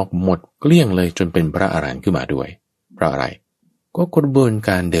หมดเกลี้ยงเลยจนเป็นพระอรหันต์ขึ้นมาด้วยเพราะอะไรก็กระบวนก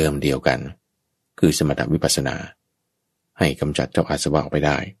ารเดิมเดียวกันคือสมถวิปัสสนาให้กำจัดเจ้าอาสวะออกไปไ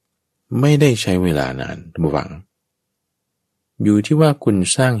ด้ไม่ได้ใช้เวลานานท่านผู้ฟังอยู่ที่ว่าคุณ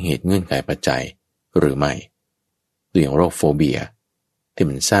สร้างเหตุเงื่อนไขปัจจัยหรือไม่ตัวอย่างโรคโฟเบียที่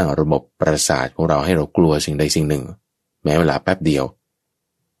มันสร้างระบบประสาทของเราให้เรากลัวสิ่งใดสิ่งหนึ่งแม้เวลาแป๊บเดียว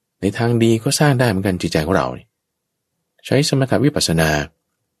ในทางดีก็สร้างได้เหมือนกันจิตใจของเราใช้สมถวิปัสสนา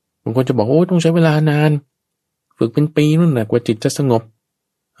บางคนจะบอกต้องใช้เวลานานฝึกเป็นปีนู่นนะกว่าจิตจะสงบ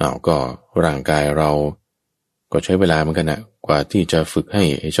ก็ร่างกายเราก็ใช้เวลาเหมือนกันนะกว่าที่จะฝึกให้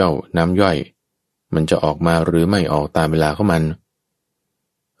ไอ้เจ้าน้ำย่อยมันจะออกมาหรือไม่ออกตามเวลาของมัน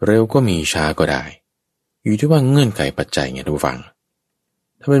เร็วก็มีช้าก็ได้อยู่ที่ว่าเงื่อนไขปัจจัยไงทุกฝั่ง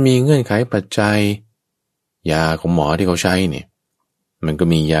ถ้ามันมีเงื่อนไขปัจจัยยาของหมอที่เขาใช้เนี่ยมันก็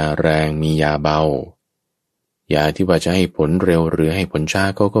มียาแรงมียาเบายาที่ว่าจะให้ผลเร็วหรือให้ผลช้า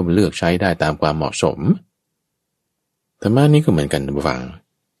เขาก็เลือกใช้ได้ตามความเหมาะสมธรรมะนี้ก็เหมือนกันทุกฝั่ง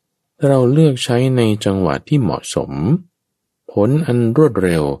ถ้าเราเลือกใช้ในจังหวะที่เหมาะสมผลอันรวดเ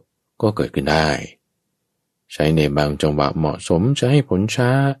ร็วก็เกิดขึ้นได้ใช้ในบางจังหวะเหมาะสมจะให้ผลช้า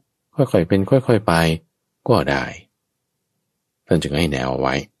ค่อยๆเป็นค่อยๆไปก็ได้ท่านจึงให้แนวไ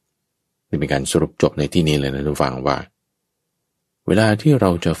ว้นี่เป็นการสรุปจบในที่นี้เลยนะทุกฝั่งว่าเวลาที่เร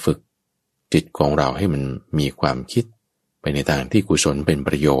าจะฝึกจิตของเราให้มันมีความคิดไปในทางที่กุศลเป็นป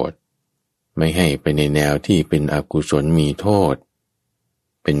ระโยชน์ไม่ให้ไปในแนวที่เป็นอกุศลมีโทษ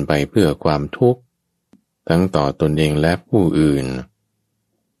เป็นไปเพื่อความทุกข์ทั้งต่อตนเองและผู้อื่น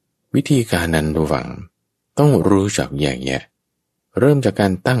วิธีการนั้นระวังต้องรู้จักแยกแยะเริ่มจากกา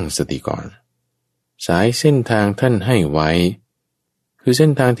รตั้งสติก่อนสายเส้นทางท่านให้ไว้ คือเส้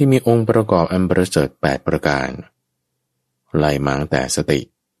นทางที่มีองค์ประกอบอันประเสริฐ8ประการไล่มาตั้งแต่ส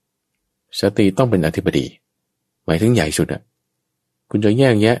ติต้องเป็นอธิบดีหมายถึงใหญ่สุดอ่ะคุณจะแย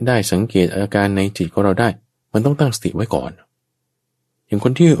กแยะได้สังเกตอาการในจิตของเราได้มันต้องตั้งสติไว้ก่อนอย่างค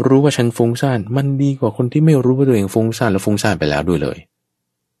นที่รู้ว่าฉันฟุ้งซ่านมันดีกว่าคนที่ไม่รู้ว่าตัวเองฟุ้งซ่านแล้วฟุ้งซ่านไปแล้วด้วยเลย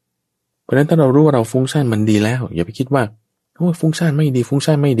เพราะฉะนั้นถ้าเรารู้ว่าเราฟุ้งซ่านมันดีแล้วอย่าไปคิดว่าโอ้ยฟุ้งซ่านไม่ดีฟุ้ง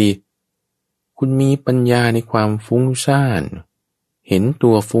ซ่านไม่ดีคุณมีปัญญาในความฟุ้งซ่านเห็น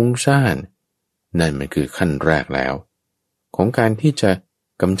ตัวฟุ้งซ่านนั่นมันคือขั้นแรกแล้วของการที่จะ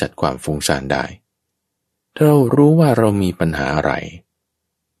กำจัดความฟุ้งซ่านได้ถ้าเรารู้ว่าเรามีปัญหาอะไร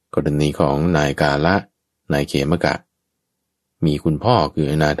กรณีของนายกาละนายเขมกะมีคุณพ่อคือ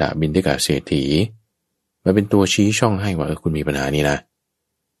อนาถบิณฑิกเศรษฐีมาเป็นตัวชี้ช่องให้ว่าคุณมีปัญหานี้นะ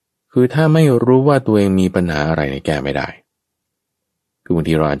คือถ้าไม่รู้ว่าตัวเองมีปัญหาอะไรแก้ไม่ได้คือบาง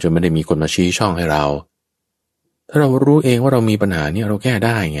ทีเราอาจจะไม่ได้มีคนมาชี้ช่องให้เราถ้าเรารู้เองว่าเรามีปัญหานี้เราแก้ไ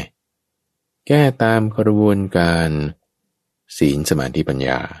ด้ไงแก้ตามกระบวนการศีลสมาธิปัญญ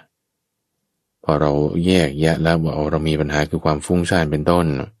าพอเราแยกแยะแล้วว่าเรามีปัญหาคือความฟุ้งซ่านเป็นต้น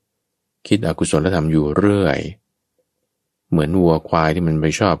คิดอกุศลธรรมอยู่เรื่อยเหมือนวัวควายที่มันไป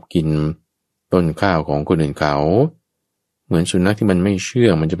ชอบกินต้นข้าวของคนอื่นเขาเหมือนสุนัขที่มันไม่เชื่อ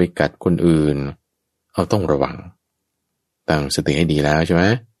งมันจะไปกัดคนอื่นเอาต้องระวังตั้งสติให้ดีแล้วใช่ไหม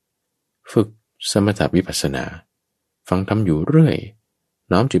ฝึกสมถะวิปัสสนาฟังธรรมอยู่เรื่อย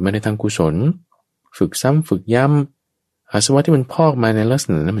น้อมจิตมาในทางกุศลฝึกซ้ำฝึกย้ำอาสวะที่มันพอกมาในลักษ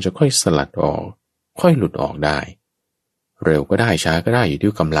ณะนั้นมันจะค่อยสลัดออกค่อยหลุดออกได้เร็วก็ได้ช้าก็ได้อยู่ที่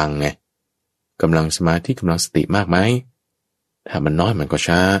กำลังไงกำลังสมาธิกำลังสติมากไหมถ้ามันน้อยมันก็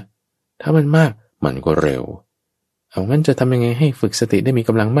ช้าถ้ามันมากมันก็เร็วเอางั้นจะทำยังไงให้ฝึกสติได้มีก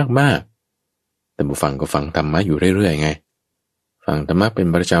ำลังมากๆแต่ผู้ฟังก็ฟังธรรมะอยู่เรื่อยๆไงฟังธรรมะเป็น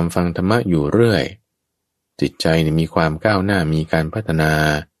ประจำฟังธรรมะอยู่เรื่อยจิตใจมีความก้าวหน้ามีการพัฒนา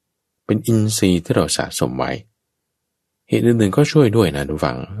เป็นอินทรีย์ที่เราสะสมไว้เหตุอื่นๆก็ช่วยด้วยนะทุก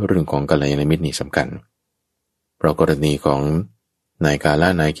ฝั่งเรื่องของกัลยาณมิตรนี่สำคัญเพราะกรณีของนายกาละ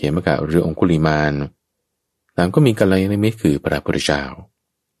นายเขมกะหรือองคุลิมานต่างก็มีกัลยาณมิตรคือพระพุทธเจ้า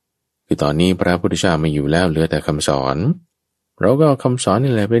คือตอนนี้พระพุทธเจ้าไม่อยู่แล้วเหลือแต่คำสอนเราก็เอาคำสอน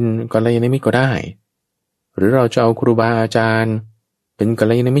นี่แหละเป็นกัลยาณมิตรก็ได้หรือเราจะเอาครูบาอาจารย์เป็นกั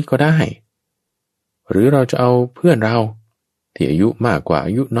ลยาณมิตรก็ได้หรือเราจะเอาเพื่อนเราที่อายุมากกว่าอ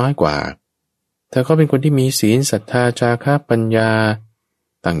ายุน้อยกว่าถ้าเขาเป็นคนที่มีศีลศรัทธาจาคะปัญญา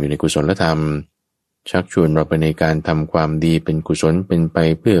ตั้งอยู่ในกุศลธรรมชักชวนเราไปในการทำความดีเป็นกุศลเป็นไป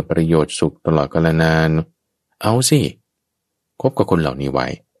เพื่อประโยชน์สุขตลอดกาลนานเอาสิคบกับคนเหล่านี้ไว้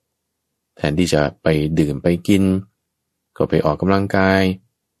แทนที่จะไปดื่มไปกินก็ไปออกกำลังกาย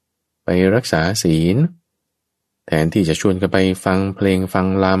ไปรักษาศีลแทนที่จะชวนกันไปฟังเพลงฟัง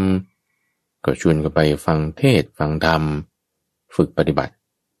ลำก็ชวนกันไปฟังเทศฟังธรรมฝึกปฏิบัติ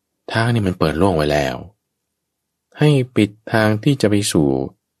ทางนี้มันเปิดโล่งไว้แล้วให้ปิดทางที่จะไปสู่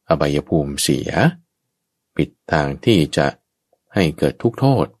อบายภูมิเสียปิดทางที่จะให้เกิดทุกข์โท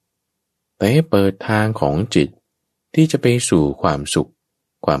ษแต่ให้เปิดทางของจิตที่จะไปสู่ความสุข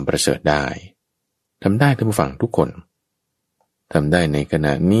ความประเสริฐได้ทำได้ท่านผู้ฟังทุกคนทำได้ในขณ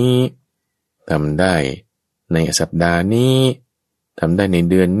ะนี้ทำได้ในสัปดาห์นี้ทำได้ใน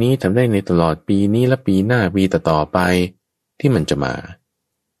เดือนนี้ทำได้ในตลอดปีนี้และปีหน้าปีต่อๆไปที่มันจะมา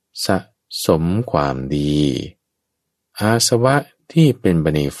สะสมความดีอาสวะที่เป็นไป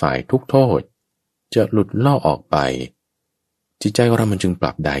ในฝ่ายทุกโทษจะหลุดล่อออกไปจิตใจของเรามันจึงป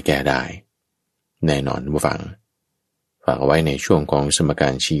รับได้แก้ได้แน่นอนผู้ฟังฝากเอาไว้ในช่วงของสมกา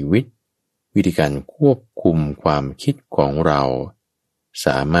รชีวิตวิธีการควบคุมความคิดของเราส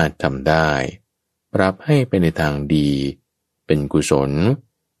ามารถทำได้ปรับให้ไปในทางดีเป็นกุศล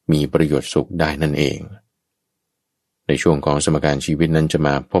มีประโยชน์สุขได้นั่นเองในช่วงของสมการชีวิตนั้นจะม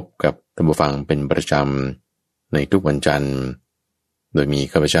าพบกับท่านผู้ฟังเป็นประจำในทุกวันจันทร์โดยมี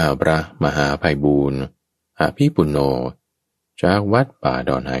ข้าพเจ้าพระมหาไพบูลย์อภิปุณโญจากวัดป่าด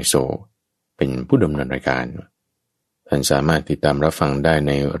อนไฮโซเป็นผู้ดำเนินรายการท่านสามารถติดตามรับฟังได้ใ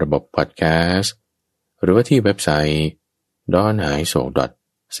นระบบพอดแคสต์หรือว่าที่เว็บไซต์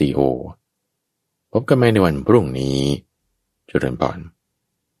donhaiso.co พบกันใหม่ในวันพรุ่งนี้เจริญพร